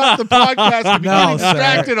 This is not the podcast. To be getting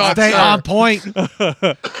distracted on. Stay on point.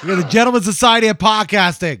 We're the Gentleman Society of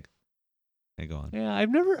Podcasting. Hey, go on. Yeah, I've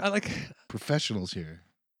never Professionals here.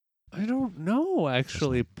 I don't know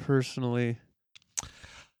actually personally.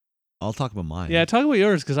 I'll talk about mine. Yeah, talk about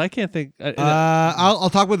yours because I can't think. I'll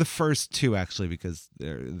talk about the first two actually because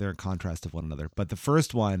they're in contrast of one another. But the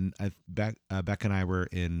first one, Beck and I were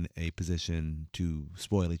in a position to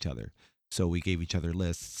spoil each other, so we gave each other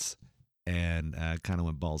lists and kind of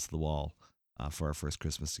went balls to the wall for our first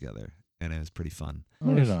Christmas together, and it was pretty fun.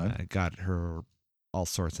 Right on. I got her all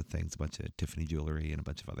sorts of things, a bunch of Tiffany jewelry and a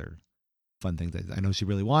bunch of other fun things that I know she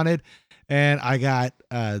really wanted, and I got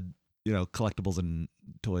collectibles and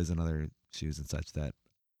toys and other shoes and such that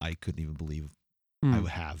I couldn't even believe I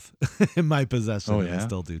would have in my possession. Oh, and I yeah?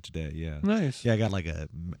 still do today. Yeah. Nice. Yeah, I got like a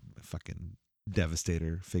fucking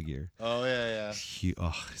Devastator figure. Oh yeah.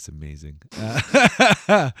 It's amazing.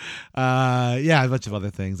 Yeah, a bunch of other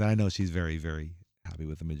things. And I know she's very, very happy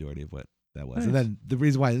with the majority of what that was. Nice. And then the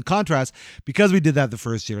reason why, in contrast, because we did that the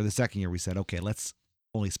first year, the second year we said, okay, let's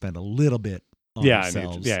only spend a little bit on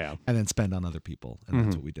ourselves, yeah. and then spend on other people, and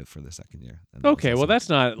that's what we did for the second year. And Okay, well that's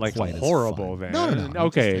not like quite as horrible fun. then. No. I'm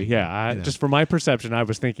Okay, just yeah. thinking, Just for my perception, I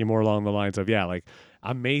was thinking more along the lines of like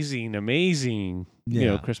amazing,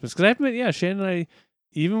 Christmas. Because I've been, Shannon and I,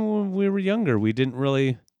 even when we were younger, we didn't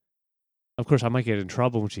really. Of course, I might get in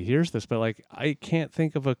trouble when she hears this, but like I can't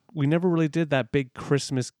think of we never really did that big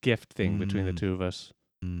Christmas gift thing between the two of us.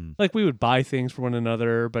 Like we would buy things for one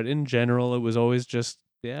another, but in general, it was always just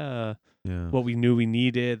what we knew we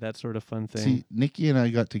needed, that sort of fun thing. See, Nikki and I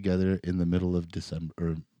got together in the middle of December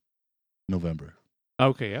or November.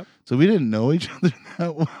 Okay, yep. So we didn't know each other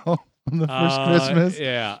that well on the first Christmas.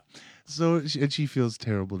 Yeah. So she feels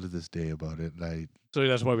terrible to this day about it. And So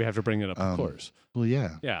that's why we have to bring it up, of course. Well,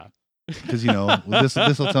 yeah. Yeah. Because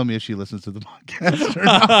this will tell me if she listens to the podcast or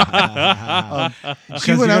not.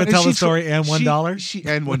 She went out and tell the story and $1. She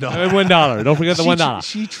and $1. $1. Don't forget the $1.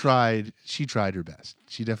 She tried her best.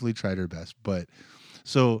 She definitely tried her best. But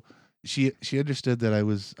so she understood that I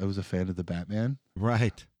was a fan of the Batman.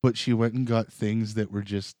 Right. But she went and got things that were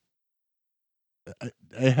just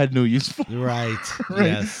I had no use for. Right. Right.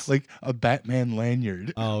 Yes. Like a Batman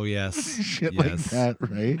lanyard. Oh yes. Shit like that,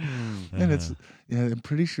 right? And it's I'm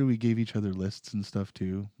pretty sure we gave each other lists and stuff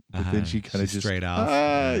too. But then she kind of just straight off.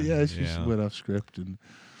 She went off script and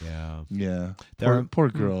poor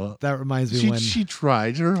girl. That reminds me when she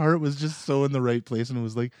tried. Her heart was just so in the right place, and it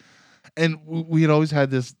was like, and we had always had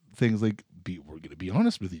this things like we're gonna be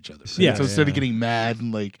honest with each other. Right? Yeah. So instead of getting mad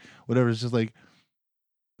and like whatever, it's just like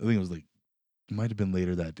I think it was like it might have been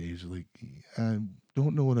later that day. She's like, I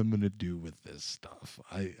don't know what I'm gonna do with this stuff.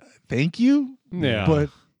 I thank you, but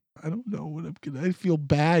I don't know what I'm gonna. I feel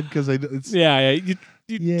bad because it's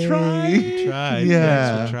You tried. tried.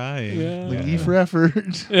 Yeah. Thanks for trying. Yeah. like E for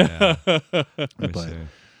effort. Yeah. But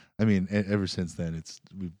I mean, ever since then,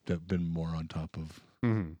 we've been more on top of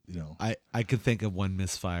I could think of one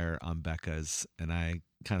misfire on Becca's, and I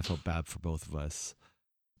kind of felt bad for both of us,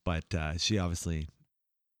 but she obviously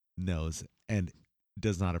knows and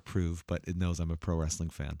does not approve, but it knows I'm a pro wrestling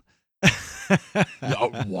fan.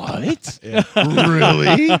 What?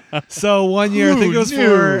 Really? So one year, I think it was Who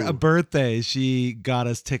for knew? a birthday, she got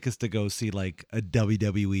us tickets to go see like a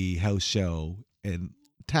WWE house show in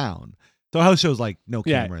town. So house shows like no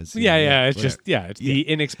cameras. It's whatever. just it's the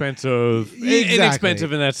inexpensive, Exactly.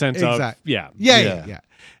 inexpensive in that sense of Yeah.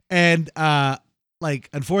 And like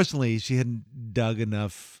unfortunately, she hadn't dug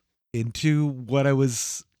enough into what I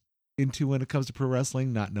was into when it comes to pro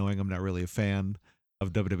wrestling, not knowing I'm not really a fan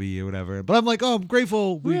of WWE or whatever. But I'm like, I'm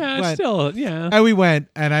grateful we went. And we went,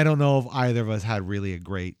 and I don't know if either of us had really a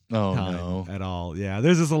great time at all. Yeah,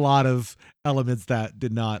 there's just a lot of elements that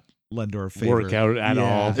did not lend our favor. Work out at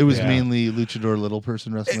all. It was mainly luchador little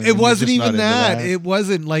person wrestling. It wasn't You're just even not into that. It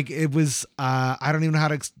wasn't like it was. I don't even know how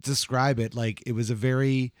to describe it. Like it was a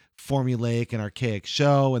very formulaic and archaic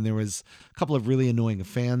show, and there was a couple of really annoying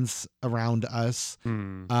fans around us.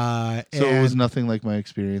 So it was nothing like my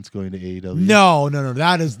experience going to AEW. No.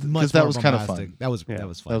 That is much that more was kind of bombastic. fun. That was fun. That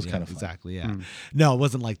was Yeah, kind of fun. exactly. Yeah. No, it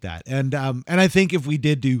wasn't like that. And I think if we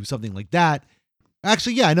did do something like that,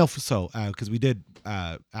 Actually, yeah, I know. So, because we did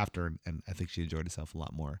after, and I think she enjoyed herself a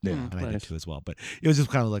lot more. Yeah. And I did Nice. too as well. But it was just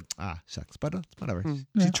kind of like, shucks, but whatever.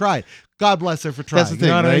 She tried. God bless her for trying. That's the thing,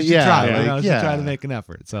 you know what I mean? right? She Yeah, tried. like, She yeah. tried to make an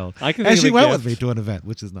effort. So, I can and think she of a went gift. with me to an event,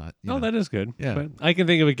 which is not. You Oh, know. that is good. Yeah. But I can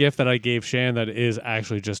think of a gift that I gave Shan that is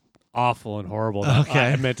actually just awful and horrible. That Okay.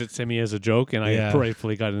 I meant it to me as a joke, and I Yeah.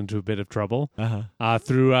 rightfully got into a bit of trouble. Uh-huh.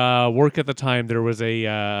 Through work at the time, there was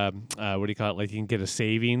a what do you call it? Like you can get a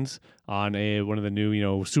savings on one of the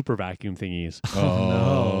new super vacuum thingies.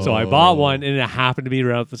 no. So I bought one, and it happened to be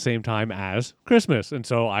around at the same time as Christmas, and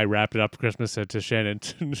so I wrapped it up for Christmas. Said to Shannon,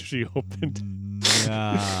 and she opened.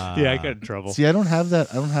 Yeah, I got in trouble. See, I don't have that.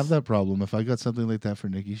 I don't have that problem. If I got something like that for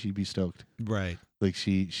Nikki, she'd be stoked. Right. Like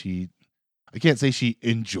she I can't say she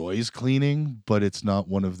enjoys cleaning, but it's not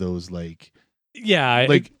one of those like Yeah,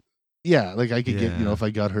 like I could get, Yeah. if I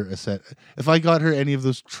got her a set, if I got her any of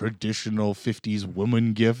those traditional 50s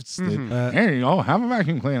woman gifts, that, hey, have a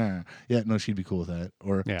vacuum cleaner. Yeah, no, she'd be cool with that.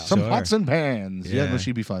 Or Yeah. some Sure. pots and pans. Yeah, Yeah. no,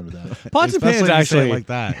 she'd be fine with that. pots and Especially pans if you say it actually like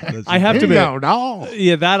that. I have to Here you admit, go, no.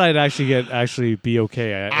 yeah, that I'd actually be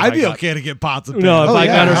okay. I'd be okay to get pots and pans. No, if Oh, I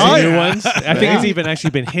got her yeah. some Oh, new yeah. ones, I think it's even actually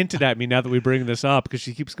been hinted at me now that we bring this up because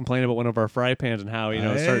she keeps complaining about one of our fry pans and how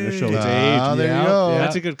it's starting to show its age. There Yeah. you go. Yeah,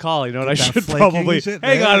 that's a good call. You know what? I Get that should flaking probably shit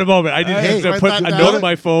hang there. on a moment. I need Hey, to write put that a down. note on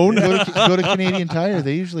my phone. Go to Canadian Tire.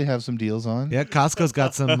 They usually have some deals on. Yeah, Costco's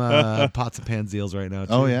got some pots and pans deals right now.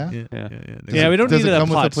 Too. Oh, yeah? Yeah. They Yeah, we don't Does need it a come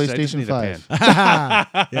with a pot, I just PlayStation need a 5?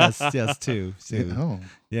 pan. yes, two. Oh,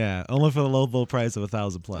 Yeah, only for the low price of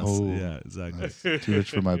 1,000 plus. Oh. Yeah, exactly. nice. Too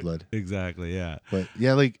rich for my blood. Exactly. Yeah. But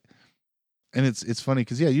yeah, like, and it's funny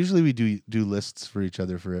because usually we do lists for each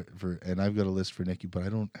other for, and I've got a list for Nikki, but I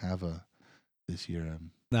don't have a this year.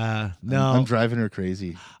 No. I'm driving her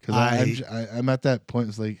crazy because I'm at that point.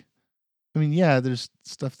 It's like, I mean, yeah, there's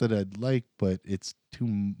stuff that I'd like, but it's too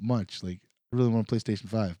much. Like, I really want a PlayStation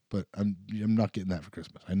 5, but I'm not getting that for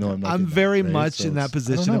Christmas. I know I'm not. I'm getting very that, right? much So in that I don't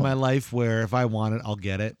position in know. my life where if I want it, I'll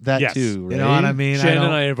get it. That Yes. too, right? You know what I mean? Shannon don't-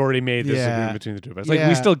 and I have already made this Yeah. agreement between the two of us. Like Yeah.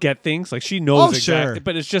 we still get things. Like she knows Oh, exactly, sure.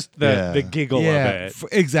 but it's just the giggle yeah, of it.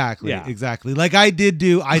 Exactly. Yeah. Exactly. Like I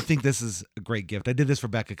think this is a great gift. I did this for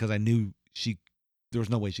Becca because I knew there was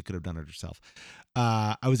no way she could have done it herself.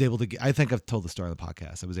 I was able to get, I think I've told the story on the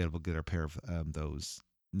podcast. I was able to get her a pair of those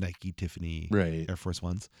Nike Tiffany Right. Air Force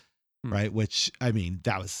Ones, Hmm. right? Which, I mean,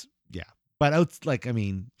 that was, yeah. But it's like, I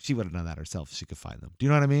mean, she would have done that herself if she could find them. Do you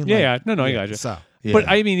know what I mean? Yeah, Like, yeah. No, I got you. So, Yeah. But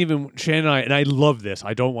I mean, even Shannon and I love this.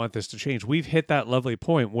 I don't want this to change. We've hit that lovely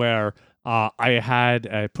point where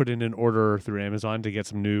I put in an order through Amazon to get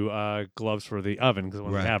some new gloves for the oven because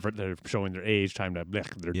when Right. they have it, they're showing their age, time to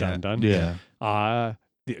they're Yeah. done. Yeah.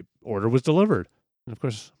 The order was delivered, and of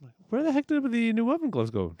course, I'm like, where the heck did the new oven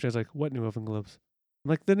gloves go? She's like, "What new oven gloves?" I'm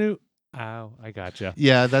like, "The new." Ow, I gotcha.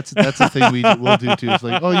 Yeah, that's the thing we'll do too. It's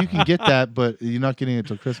like, oh, you can get that, but you're not getting it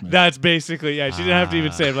till Christmas. That's basically She didn't have to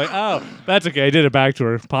even say. I'm like, "Oh, that's okay." I did it back to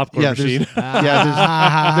her popcorn Yeah, machine.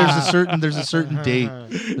 there's a certain date.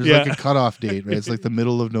 There's Yeah. like a cutoff date, right? It's like the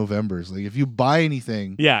middle of November. It's like if you buy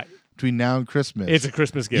anything Yeah, between now and Christmas, it's a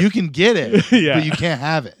Christmas gift. you can get it, Yeah. but you can't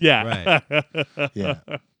have it. Yeah. Yeah.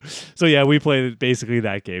 So yeah, we played basically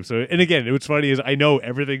that game. So and again, what's funny is I know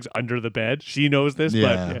everything's under the bed. She knows this, Yeah.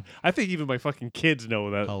 but yeah, I think even my fucking kids know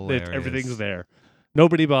that Hilarious. everything's there.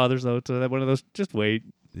 Nobody bothers though. It's one of those. Just wait.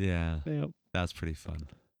 yeah, Yeah, that's pretty fun.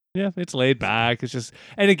 yeah, it's laid back. It's just,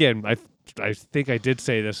 and again, I think I did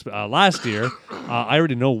say this last year. I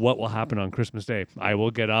already know what will happen on Christmas Day. I will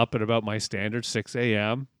get up at about my standard 6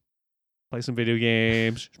 a.m. Play some video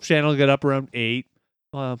games. Shannon will get up around 8.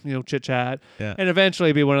 Chit chat, Yeah. and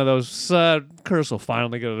eventually be one of those. Curse will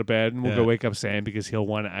finally get out of bed, and we'll go Yeah. wake up Sam because he'll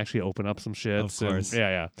want to actually open up some shit. Of course.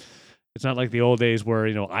 Yeah. It's not like the old days where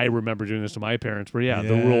I remember doing this to my parents. Where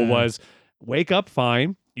the rule was wake up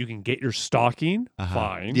fine. You can get your stocking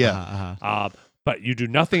fine. Yeah. But you do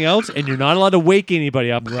nothing else, and you're not allowed to wake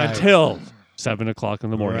anybody up Right. until 7:00 in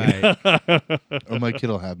the morning. Right. Or my kid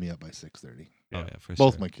will have me up by 6:30. Oh yeah, for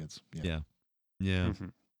Both sure. my kids. Yeah. Yeah. Mhm.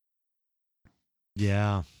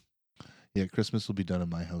 Yeah. Yeah. Christmas will be done in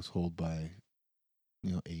my household by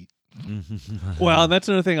 8. Well, and that's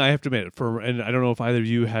another thing I have to admit. And I don't know if either of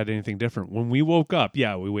you had anything different. When we woke up,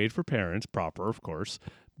 we waited for parents, proper, of course,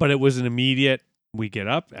 but it was an immediate. We get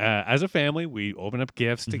up as a family, we open up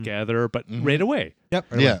gifts together, but right away. Yep.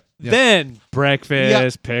 right Yeah. away. Yep. Then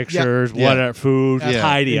breakfast, pictures, Yeah. whatever, food, Yeah.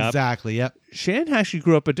 tidy up. Exactly. Yep. Shan actually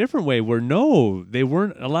grew up a different way where they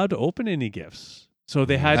weren't allowed to open any gifts. So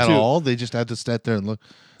they had At to. all, they just had to sit there and look.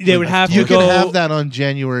 They would have You to go. can have that on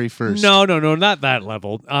January 1st. No, not that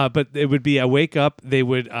level. But it would be I wake up, they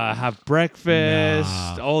would have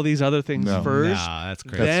breakfast, all these other things first. Nah, that's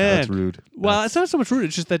crazy. That's rude. Well, it's not so much rude.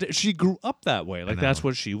 It's just that she grew up that way. Like that's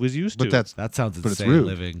what she was used to. But that sounds insane. but it's rude.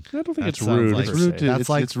 Living. I don't think That it's sounds rude. like- per It's rude se. to, That's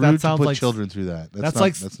like- it's that rude to sounds put like- children through that.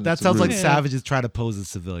 That sounds like rude. savages try to pose as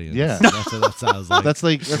civilians. Yeah. That's what that sounds like. That's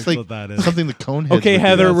like what that is. something the Coneheads Okay, would do.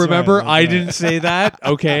 Heather, That's right, remember, that's I right. didn't say that.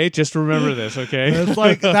 Okay, just remember this, okay? It's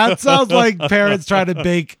like that sounds like parents trying to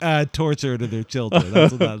bake torture to their children.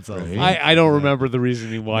 That's what that sounds like. I don't remember the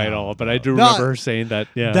reasoning why at all, but I do remember her saying that.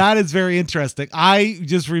 Yeah. That is very interesting. I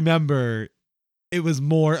just remember it was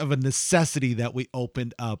more of a necessity that we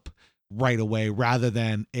opened up right away rather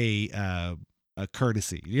than a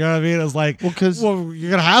courtesy. You know what I mean? It was like, Well, 'cause- you're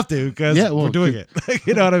gonna have to because we're doing it.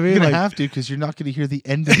 You know what I mean? You're gonna Like, have to because you're not going to hear the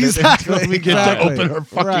end of it Exactly, until we get exactly. to open our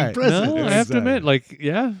fucking Right. present. No, I have to admit, like,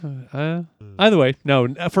 yeah. Either way, no.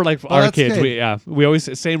 For like our that's kids, good. we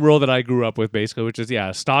always same rule that I grew up with, basically, which is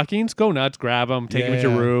stockings, go nuts, grab them, take them to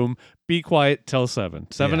your Yeah. room, be quiet till 7.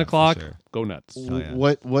 7 Yeah, for o'clock, sure. go nuts. Oh, yeah.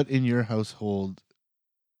 What in your household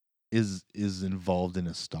is involved in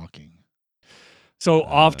a stocking? So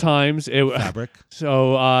off times, fabric.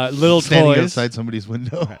 so little Standing toys. outside somebody's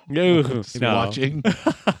window, No, no. watching.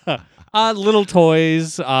 Little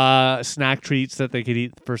toys, snack treats that they could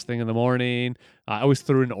eat first thing in the morning. I always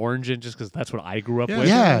threw an orange in just because that's what I grew up with.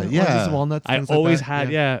 Yeah. Oranges, walnuts. I things like always that.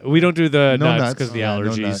 had, we don't do the No nuts nuts. because of the Yeah, no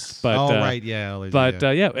allergies. nuts. But, Oh, right, yeah. allergy, But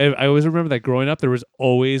I always remember that growing up, there was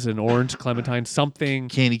always an orange, clementine, something.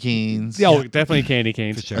 Candy canes. Yeah, definitely candy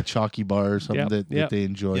canes. For sure. A chalky bar or something Yep, that they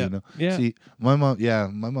enjoy. yep. You know. Yeah. See, my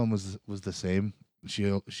mom was the same.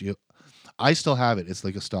 She I still have it. It's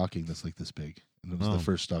like a stocking that's like this big. And it was Oh. the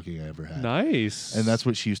first stocking I ever had. Nice. And that's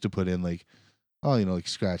what she used to put in, like, like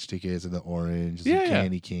scratch tickets and the orange and Yeah, yeah.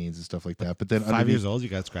 candy canes and stuff like that. But then 5 years old, you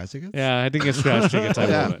got scratch tickets? Yeah, I didn't get scratch tickets. I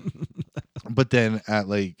Yeah. love it. But then at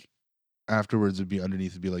like afterwards, it'd be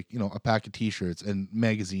underneath. It'd be like a pack of T-shirts and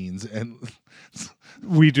magazines and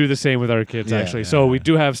We do the same with our kids, Yeah. actually. So we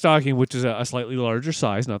do have stocking, which is a slightly larger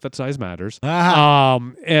size. Not that size matters. Ah.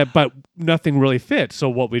 But nothing really fits. So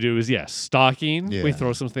what we do is, stocking. We Yeah.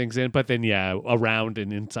 throw some things in, but then around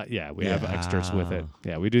and inside, we have extras with it.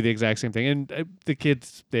 Yeah, we do the exact same thing, and the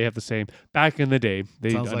kids they have the same. Back in the day,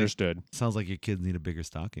 they Sounds like- understood. Sounds like your kids need a bigger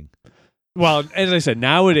stocking. Well, as I said,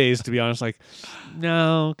 nowadays, to be honest, like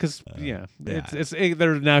no, because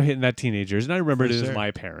they're now hitting that teenagers, and I remember For it as sure.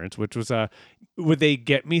 my parents, which was would they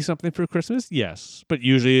get me something for Christmas? Yes, but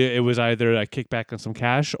usually it was either a kickback on some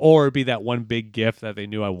cash or it'd be that one big gift that they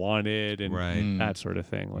knew I wanted and Right. that sort of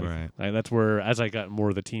thing. Right. That's where as I got more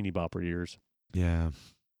of the teeny bopper years, Yeah.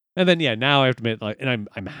 and then now I have to admit, and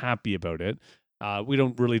I'm happy about it. We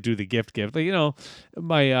don't really do the gift. Like,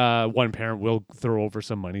 my one parent will throw over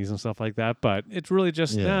some monies and stuff like that, but it's really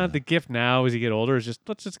just the gift now as you get older is just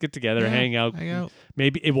let's just get together, Yeah, hang out. hang out.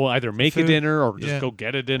 Maybe it will either make a Food. dinner or just Yeah. go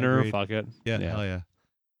get a dinner. Agreed. Fuck it. Yeah. Hell yeah.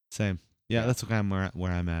 Same. Yeah, that's kind of where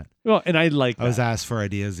I'm at. Well, and I like I was that. asked for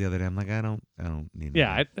ideas the other day. I'm like, I don't need.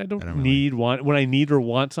 Yeah, that. I don't I don't really- need want when I need or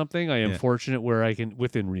want something. I am Yeah. fortunate where I can,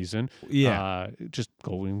 within reason, just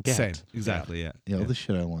go and get. Same. Exactly. Yeah. the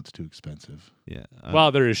shit I want's too expensive. Yeah.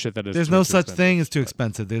 Well, there is shit that is. there's too no such expensive, thing as too but-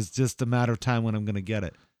 expensive. There's just a matter of time when I'm going to get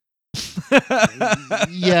it.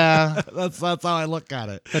 Yeah. that's how I look at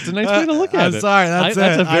it. That's a nice way to look at I'm it. sorry. That's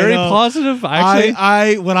That's it. a very I know. positive. Actually,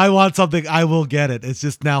 I when I want something, I will get it. It's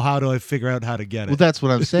just now how do I figure out how to get it? Well, that's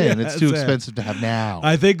what I'm saying. Yeah, it's too that's it. expensive to have now.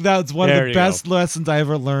 I think that's one There of the you best lessons I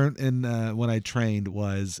ever learned in when I trained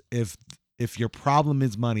was if your problem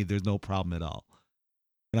is money, there's no problem at all.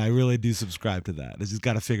 And I really do subscribe to that. I just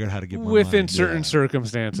got to figure out how to get more within money. certain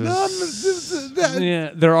circumstances. that-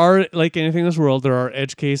 Yeah, there are, like anything in this world, there are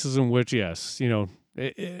edge cases in which, yes,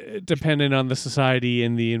 depending on the society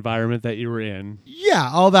and the environment that you're in. Yeah,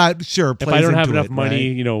 all that sure. If Plays I don't have into enough it,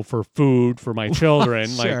 money, right? for food for my children,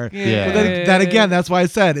 Sure. Yeah. But then again, that's why I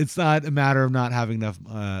said it's not a matter of not having enough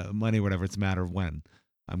money, or whatever. It's a matter of when.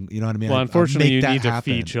 You know what I mean? Well, unfortunately, make you that need to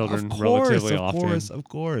happen. feed children of course, relatively of often. Of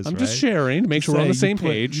course, I'm right? just sharing to make sure we're on the same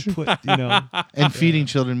Say, you page. put, And feeding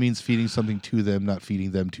children means feeding something to them, not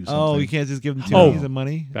feeding them to something. oh, you can't just give them 2 Oh, of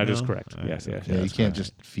money. that is No? correct. All right, Yes, yes, okay. Yeah, you that's can't correct.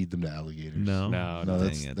 just feed them to alligators. No, No, No,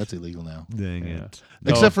 dang that's illegal now. Dang Yeah. it.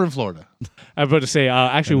 Except for in Florida. I was about to say,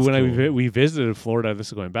 actually, That when is cool. we visited Florida, this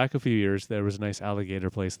is going back a few years, there was a nice alligator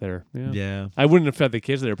place there. Yeah. Yeah. I wouldn't have fed the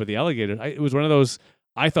kids there, but the alligator, it was one of those,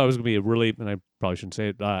 I thought it was going to be a really, and I probably shouldn't say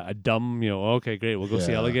it, a dumb, okay, great, we'll go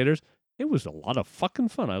see Yeah. alligators. It was a lot of fucking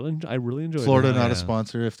fun. I really enjoyed Florida it. not yeah. a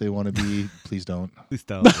sponsor. If they want to be, please don't. Please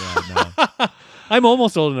don't. Yeah, no. I'm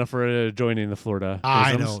almost old enough for joining the Florida.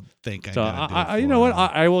 I Prisms. don't think I So gotta do it you know what?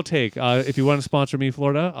 Florida. I will take. If you want to sponsor me,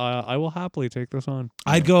 Florida, I will happily take this on.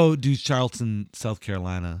 I'd go do Charleston, South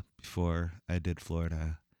Carolina before I did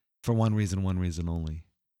Florida for one reason only.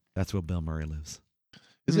 That's where Bill Murray lives.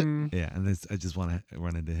 Is it? Yeah, and I just want to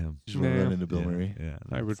run into him. Just want to Yeah. run into Bill Yeah, Murray. Yeah,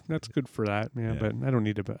 I would. That's good for that. Yeah, Yeah. but I don't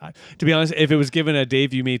need to. But to be honest, if it was given a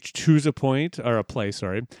Dave, you may choose a point or a place,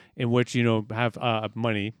 sorry, in which have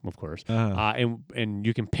money, of course, and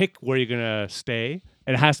you can pick where you're gonna stay.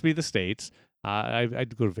 It has to be the States.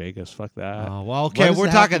 I'd go to Vegas. Fuck that. Oh, well, Why okay, does we're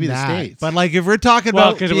it have to talking be the that. States? But like, if we're talking Well,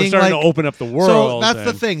 about because it was being starting like, to open up the world. so that's the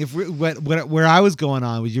and- thing. If where I was going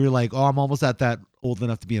on was, you were like, oh, I'm almost at that old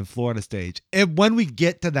enough to be in Florida stage. When we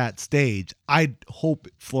get to that stage, I hope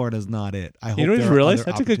Florida's not it. I hope You don't there even are realize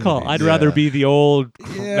other that's a good call. I'd opportunities. rather Yeah. be the old,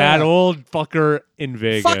 Yeah. that old fucker in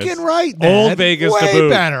Vegas. Fucking right, man. Old Vegas to way boot.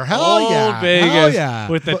 better. Hell Old yeah, Vegas hell yeah.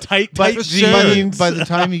 with the tight By, jeans. by the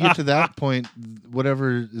time you get to that point,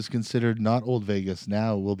 whatever is considered not old Vegas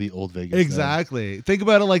now will be old Vegas. then. Exactly. Think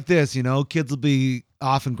about it like this, kids will be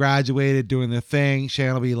off and graduated doing their thing.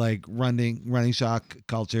 Shan will be like running shock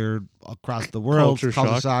culture across the world. Culture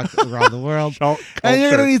shock around the world. Shock And you're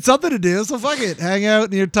culture. gonna need something to do, so fuck it. Hang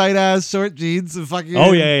out in your tight ass short jeans and fucking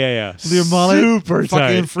Oh yeah. with your mullet, Super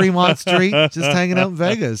fucking tight. Fremont Street, just hanging out in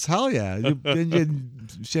Vegas. Hell yeah.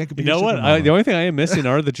 Shan could be You know your what? supermodel. The only thing I am missing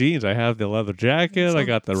are the jeans. I have the leather jacket. I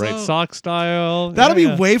got the right sock style. That'll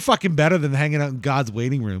Yeah. be way fucking better than hanging out in God's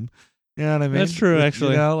waiting room. You know what I mean? That's true,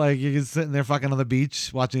 actually. Like you're just sitting there fucking on the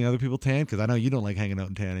beach watching other people tan, because I know you don't like hanging out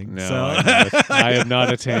and tanning. No, so. I am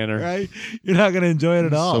not a tanner. Right? You're not gonna enjoy it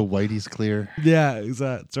at all. So Whitey's clear. Yeah,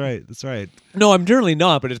 that's right. That's right. No, I'm generally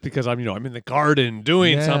not, but it's because I'm in the garden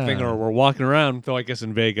doing Yeah. something, or we're walking around. Though I guess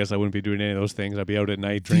in Vegas I wouldn't be doing any of those things. I'd be out at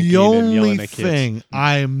night drinking The and only yelling at kids. thing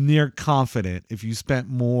I am near confident, if you spent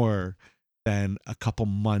more than a couple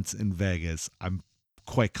months in Vegas, I'm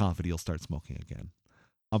quite confident you'll start smoking again.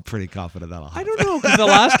 I'm pretty confident that'll happen. I don't know, because the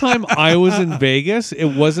last time I was in Vegas, it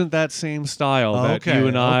wasn't that same style that Okay, you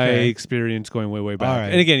and I okay. experienced going way back. All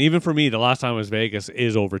right. And again, even for me, the last time I was Vegas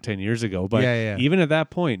is over 10 years ago. But Yeah. even at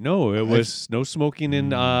that point, no, it was no smoking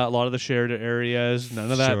in a lot of the shared areas. None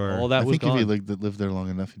of that. Sure. All that I was think gone. if you lived there long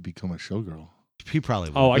enough, you'd become a showgirl. He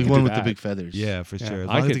probably will. Oh, I Like could one do with that. the big feathers. Yeah, for Yeah, sure. As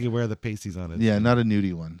I long as could- he can wear the pasties on it. Yeah, not a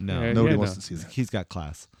nudie one. No. Yeah, Nobody yeah, wants no. to see that. He's got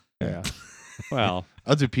class. Yeah. Well,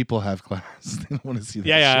 Other people have class. They don't want to see that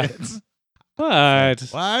Yeah. shit. but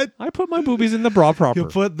What? I put my boobies in the bra proper. He'll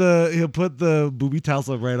put the booby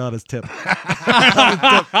tassel right on his tip.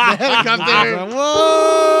 Helicopter.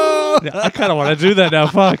 Whoa! I kind of want to do that now.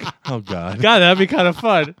 Fuck. Oh, God. God, that'd be kind of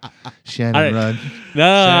fun. Shannon, All right. run.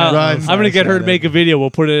 No, Run. I'm gonna get her to make a video. We'll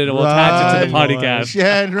put it. We'll attach it to the Run. podcast.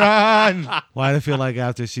 Shannon, run. Why do I feel like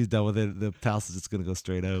after she's done with it, the tassel's just gonna go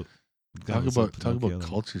straight out? Talk about Pinocchio.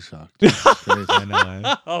 culture shock. Jesus Christ. I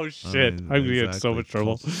know. Oh shit! I'm gonna get in so much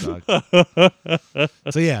trouble. Culture shock.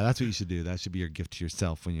 So yeah, that's what you should do. That should be your gift to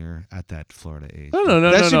yourself when you're at that Florida age. No.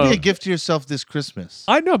 That should be a gift to yourself this Christmas.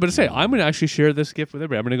 I know, but I'm gonna actually share this gift with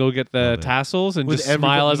everybody. I'm gonna go get the Love it. tassels and With just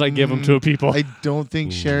smile as I give them to people. I don't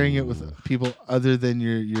think sharing it with people other than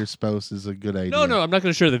your spouse is a good idea. No, I'm not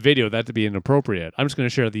gonna share the video. That'd be inappropriate. I'm just gonna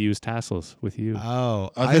share the used tassels with you.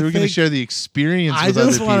 Oh, I thought we were going to think- share the experience I with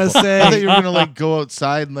just other wanna people. say- I thought you were going to like go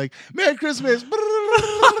outside and like, Merry Christmas.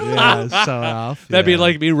 Yeah, show it off. That'd be yeah.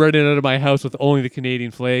 like me running out of my house with only the Canadian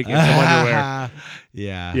flag and some underwear.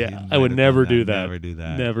 Yeah, Yeah, you I might would have never done do that. Never do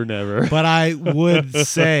that. Never. But I would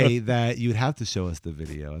say that you'd have to show us the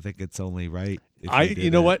video. I think it's only right. If You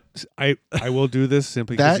know what? I will do this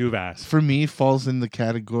simply That- because you've asked. For me, falls in the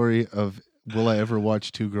category of will I ever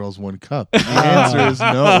watch Two Girls, One Cup? The answer is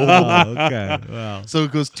no. Oh, okay. Well, So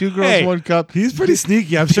it goes Two Girls, Hey, One Cup. he's pretty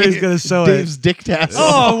sneaky. I'm sure he's gonna show Dave's it. dick tassel.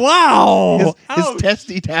 Oh wow! His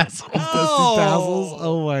testy tassel. Oh. Tassels.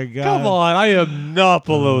 Oh my god. Come on, I am not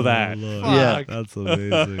below that. Lord. Yeah. Fuck. That's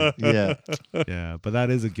amazing. Yeah. Yeah, but that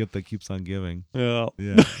is a gift that keeps on giving. Yeah.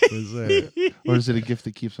 Yeah, for sure. Or is it a gift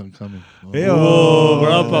that keeps on coming? Oh. Hey, Whoa, we're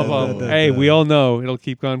up, da, up, da, up. da, Hey, da. we all know it'll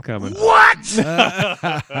keep on coming.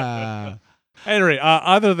 Anyway,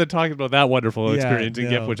 other than talking about that wonderful Yeah, experience and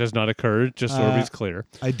gift, no. which has not occurred, just so everybody's clear.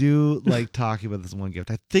 I do like talking about this one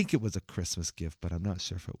gift. I think it was a Christmas gift, but I'm not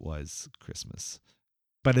sure if it was Christmas.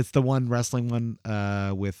 But it's the one wrestling one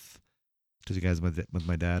with you guys with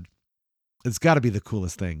my dad. It's got to be the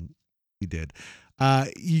coolest thing he did.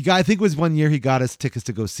 I think it was one year he got us tickets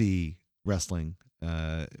to go see wrestling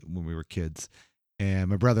when we were kids, and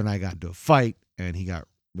my brother and I got into a fight, and he got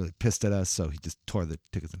really pissed at us, so he just tore the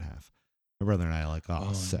tickets in half. My brother and I are like,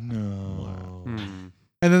 Oh, sad. no. Hmm.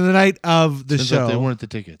 And then the night of the Turns show, out they weren't the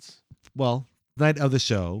tickets. well, night of the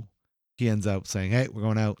show, he ends up saying, "Hey, we're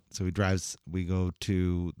going out." So we go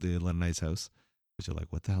to the London Knights house. Which you're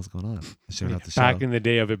like, what the hell's going on? Showing up the show. Back in the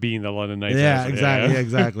day of it being the London Knights. Yeah,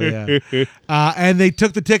 exactly. Yeah. And they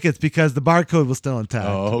took the tickets because the barcode was still intact.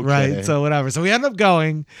 Oh, okay. Right. So whatever. So we ended up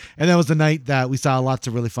going, and that was the night that we saw lots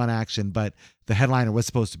of really fun action. But the headliner was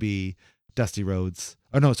supposed to be Dusty Rhodes.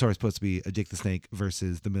 Oh no, sorry, supposed to be Jake the Snake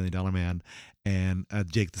versus the $1 Million Man, and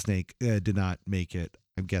Jake the Snake did not make it.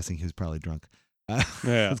 I'm guessing he was probably drunk. Or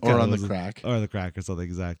on the crack. Or the crack or something,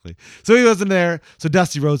 exactly. So he wasn't there. So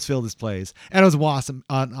Dusty Rhodes filled his place. And it was an awesome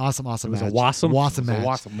It was match. a wassom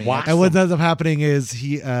match. match. And what ends up happening is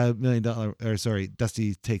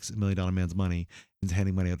Dusty takes $1 Million Man's money and is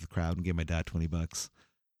handing money out to the crowd and gave my dad $20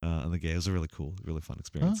 on the game. It was a really cool, really fun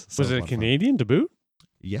experience. Was it a Canadian to boot?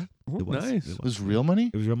 Yeah. It was. Nice. It was real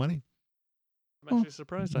money? It was real money. I'm actually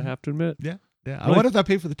surprised, I have to admit. Yeah. I wonder if I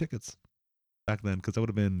paid for the tickets back then, because that would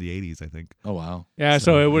have been the 80s, I think. Oh, wow. Yeah,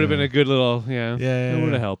 so it would have been a good little, Yeah, it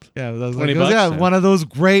would have helped. Yeah, it was $20 like, one of those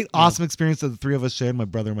great, awesome experiences that the three of us shared, my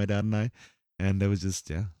brother, my dad, and I. And it was just,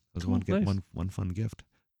 it was Cool, nice. one fun gift.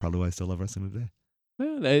 Probably why I still love wrestling today.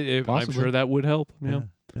 Yeah, I'm Possibly. sure that would help. Yeah.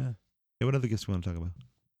 Yeah. What other gifts do you want to talk about?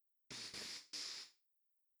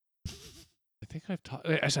 I think I've talked.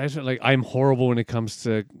 I said, like, I'm horrible when it comes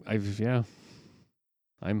to.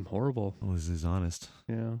 I'm horrible. Oh, this is honest.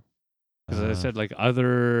 Yeah. Because I said, like,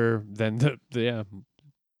 other than the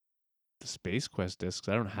Space Quest discs,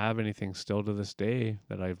 I don't have anything still to this day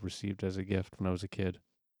that I've received as a gift when I was a kid.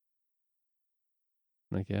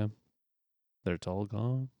 Like, it's all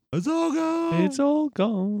gone. It's all gone. It's all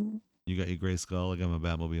gone. You got your gray skull. I got my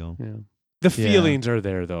Batmobile. Yeah. The feelings are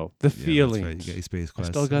there, though. The Yeah, feelings. that's right. You got your Space I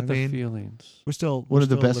Quest. still got the feelings. We're still One of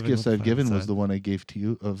the still best living gifts with I've the given fun was side. the one I gave to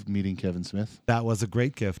you of meeting Kevin Smith. That was a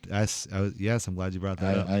great gift. Yes, I'm glad you brought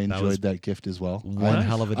that up. I enjoyed was that gift as well. one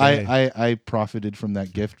hell of a day. I profited from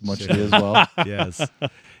that gift muchly as well. Yes.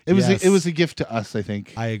 It was Yes. it was a gift to us, I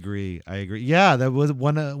think. I agree. Yeah, that was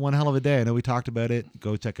one hell of a day. I know we talked about it.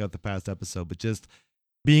 Go check out the past episode. But just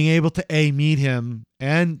being able to meet him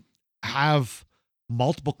and have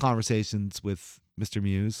multiple conversations with Mr.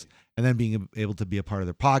 Muse, and then being able to be a part of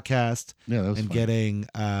their podcast, Yeah, that was and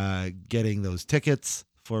fun. getting those tickets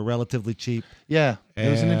for relatively cheap. Yeah, it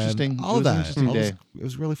was an And interesting. all it of was an that. interesting All day. It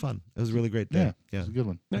was really fun. It was a really great day. Yeah, it was a good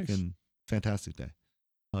one. Nice. Fucking fantastic day.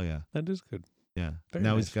 Oh yeah, That is good. yeah. Very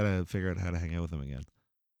Now nice. he's got to figure out how to hang out with him again.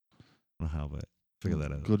 I don't know how, but figure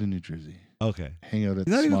that out. Go to New Jersey. Okay. Hang out at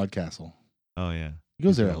He's not even- Smod Castle. Oh yeah. He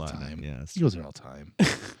goes He's there got a all the lot. time. Yeah. He goes there all the time.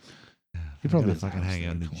 He probably probably has a fucking house hang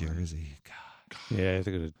out in there, New come on. Jersey. God. Yeah, I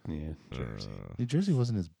think Jersey. New Jersey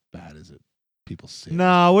wasn't as bad as it people say.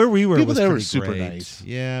 No, where we were People was there were pretty super great. nice.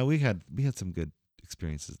 Yeah, we had some good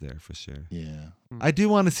experiences there for sure. Yeah, I do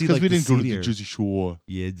want to see because like we the didn't go to seedier- the Jersey Shore.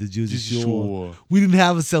 Yeah, the Jersey Jersey Shore. Shore. We didn't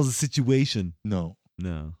have ourselves a situation. No.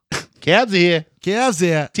 No. Cabs here. Calves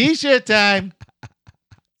there. T-shirt time.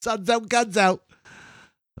 Sun's out, guns out.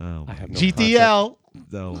 Oh I my, have no GTL.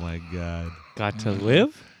 oh my God. Got to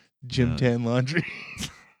live? Gym No. tan laundry.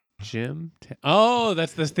 Gym? Oh,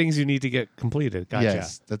 that's the things you need to get completed. Gotcha.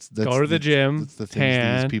 Yes, that's Go to the gym, that's the things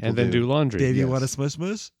tan, these people and then do laundry. Dave, you Yes. want a smush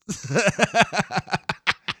smush?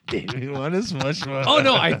 Dave, you want to smush one? Oh,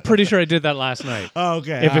 no, I'm pretty sure I did that last night. Oh,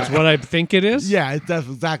 okay. If it's what I think it is? Yeah, that's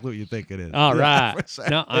exactly what you think it is. All Yeah, right. for sure.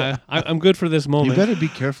 No, I'm good for this You moment. better be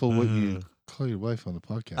careful what you call your wife on the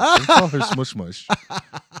podcast. Don't call her smush mush.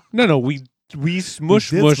 No, we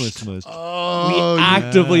smush We did mush. smush. Oh, We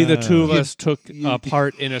actively, the two of You- us took you-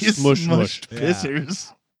 part in a you smush mush.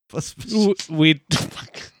 smushed pissers. We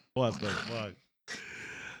What the fuck?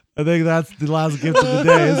 I think that's the last gift of the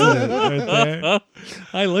day, isn't it? Right there.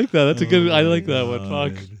 I like that. That's a good. I like that one.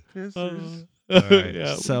 God. Fuck. Pissers. All right.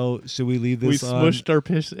 Yeah. So should we leave We this on? smushed our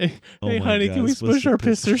piss. Hey, Oh my honey, God, can we smushed smush the our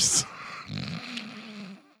piss- pissers?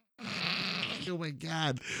 Oh my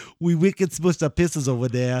God, we wicked smushed our pisses over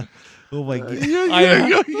there. Oh my God. You're I gonna am-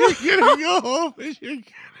 go. You're gonna go home and you're gonna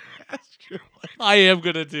ask your wife. I am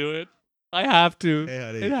gonna do it. I have to. Hey,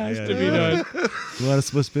 honey, It has hey, to honey. be done. You want to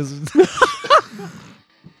smush pisses?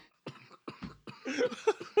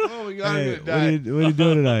 Oh my god, Hey, I'm gonna die. what are you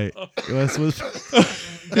doing tonight? You want to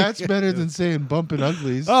smush? That's better than saying bumping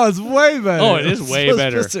uglies. Oh, it's way better. Oh, it is way Smush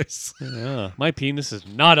better. pissers. Yeah, my penis is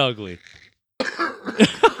not ugly.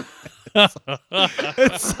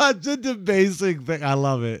 It's such a debasing thing. I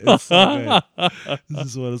love it. It's so good. This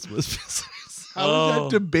is what it's smush pissers. How is that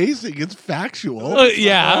debasing? It's factual.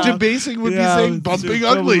 Yeah. Debasing would be saying it's bumping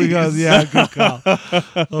just uglies. Yeah, good call.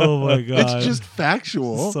 Oh my God. It's just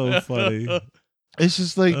factual. so funny. It's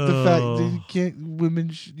just like the fact that Oh. you can't. Women,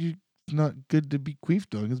 it's not good to be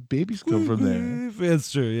queefed on because babies come from there.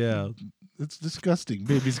 It's true, yeah. It's disgusting.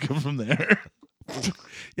 Babies come from there.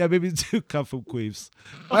 Yeah, babies do come from queefs.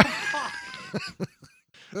 Well,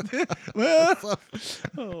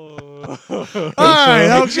 all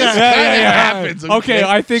right, okay. happens. Okay,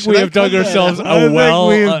 I think Should we I have dug cut that ourselves out? I think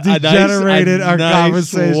we have a degenerated our nice,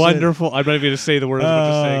 conversation. Wonderful. I'm not even going to say the word I was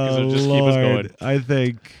about to say because it'll just keep us going. I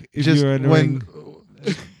think if just you're when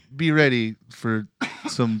be ready for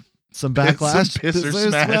some backlash, some piss or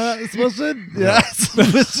smash. Yeah.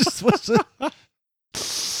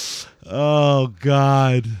 Oh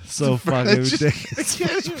God, so fucking ridiculous.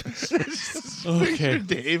 Okay,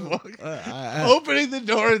 Dave opening the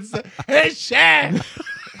door and saying, "Hey, Shaq,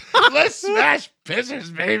 let's smash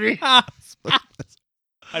pissers, baby."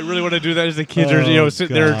 I really want to do that as the kids are,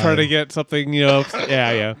 sitting there trying to get something,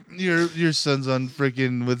 yeah. Your son's on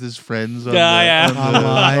freaking with his friends. Online.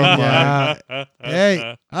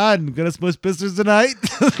 Hey, I'm gonna smush pissers tonight.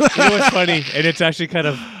 You know what's funny, and it's actually kind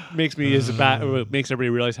of makes me makes everybody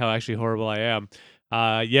realize how actually horrible I am.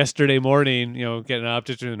 Yesterday morning, getting up,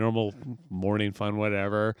 just doing the normal morning fun,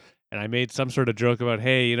 whatever. And I made some sort of joke about,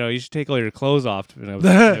 hey, you should take all your clothes off. And I was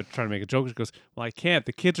trying to make a joke. She goes, well, I can't.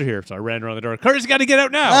 The kids are here. So I ran around the door. Curtis, got to get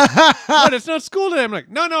out now. What? It's not school today. I'm like,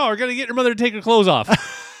 no, we're going to get your mother to take her clothes off.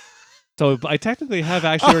 So I technically have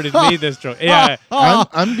actually already made this joke. Yeah.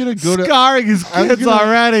 I'm going to go to... Scarring his kids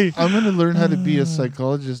already. I'm going to learn how to be a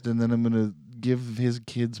psychologist, and then I'm going to give his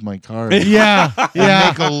kids my card. Yeah.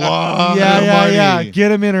 Make a lot of money. Yeah.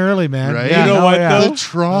 Get him in early, man. Right? Yeah, you know what, though? The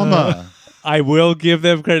trauma. I will give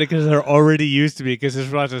them credit because they're already used to me because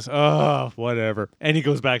his watch is, whatever. And he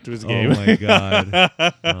goes back to his game. Oh, my God.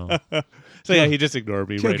 Oh. So, yeah, he just ignored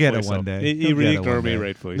me. He'll get it one day. He really ignored me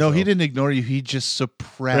rightfully. No, so. he didn't ignore you. He just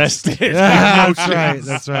suppressed it.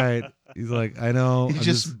 That's right. He's like, I know. He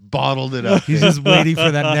just bottled it up. He's just waiting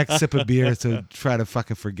for that next sip of beer to try to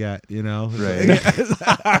fucking forget, Right.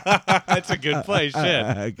 That's a good play, shit.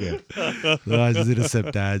 Okay. No, I just need a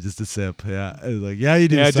sip, Dad. Just a sip. Yeah. I was like, yeah, you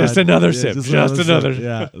do. Yeah, son. just another Yeah, sip. Just another. Sip.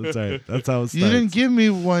 Yeah, that's right. That's how it starts. You didn't give me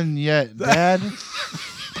one yet, Dad.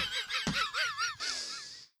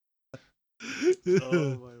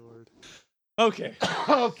 Oh, my word. Okay.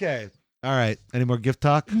 Okay. All right. Any more gift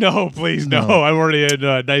talk? No, please, no. I'm already in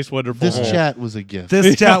a nice, wonderful This hole. chat was a gift.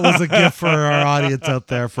 This chat was a gift for our audience out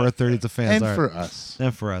there, for our 30s of fans. And All right. for us.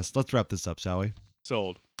 And for us. Let's wrap this up, shall we?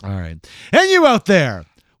 Sold. All right. And you out there,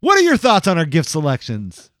 what are your thoughts on our gift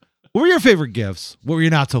selections? What were your favorite gifts? What were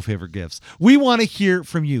your not so favorite gifts? We want to hear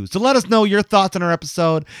from you. So let us know your thoughts on our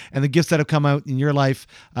episode and the gifts that have come out in your life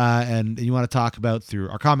and you want to talk about through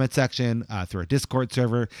our comment section, through our Discord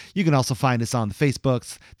server. You can also find us on the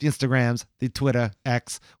Facebooks, the Instagrams, the Twitter,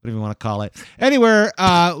 X, whatever you want to call it. Anywhere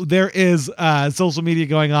there is social media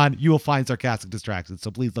going on, you will find Sarcastic Distractions.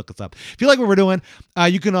 So please look us up. If you like what we're doing,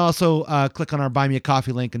 you can also click on our Buy Me a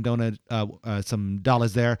Coffee link and donate some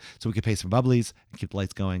dollars there so we can pay some bubblies and keep the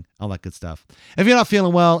lights going. All that good stuff. If you're not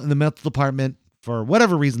feeling well in the mental department, for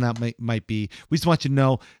whatever reason that might be, we just want you to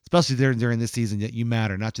know, especially during this season, that you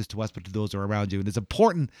matter, not just to us, but to those who are around you. And it's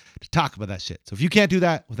important to talk about that shit. So if you can't do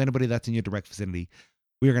that with anybody that's in your direct vicinity,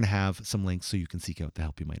 we are going to have some links so you can seek out the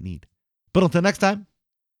help you might need. But until next time,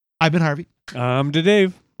 I've been Harvey. I'm to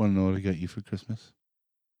Dave. Want to know what I got you for Christmas?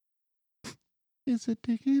 Is it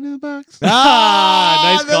dick in a box?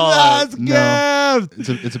 Nice call. That's No. gift.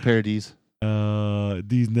 It's a pair of D's.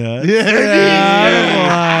 These nuts.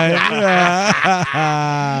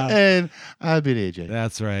 And I've been AJ.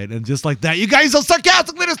 That's right. And just like that, you guys are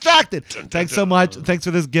sarcastically distracted. Thanks so much. Thanks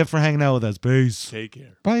for this gift, for hanging out with us. Peace. Take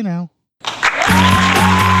care. Bye now.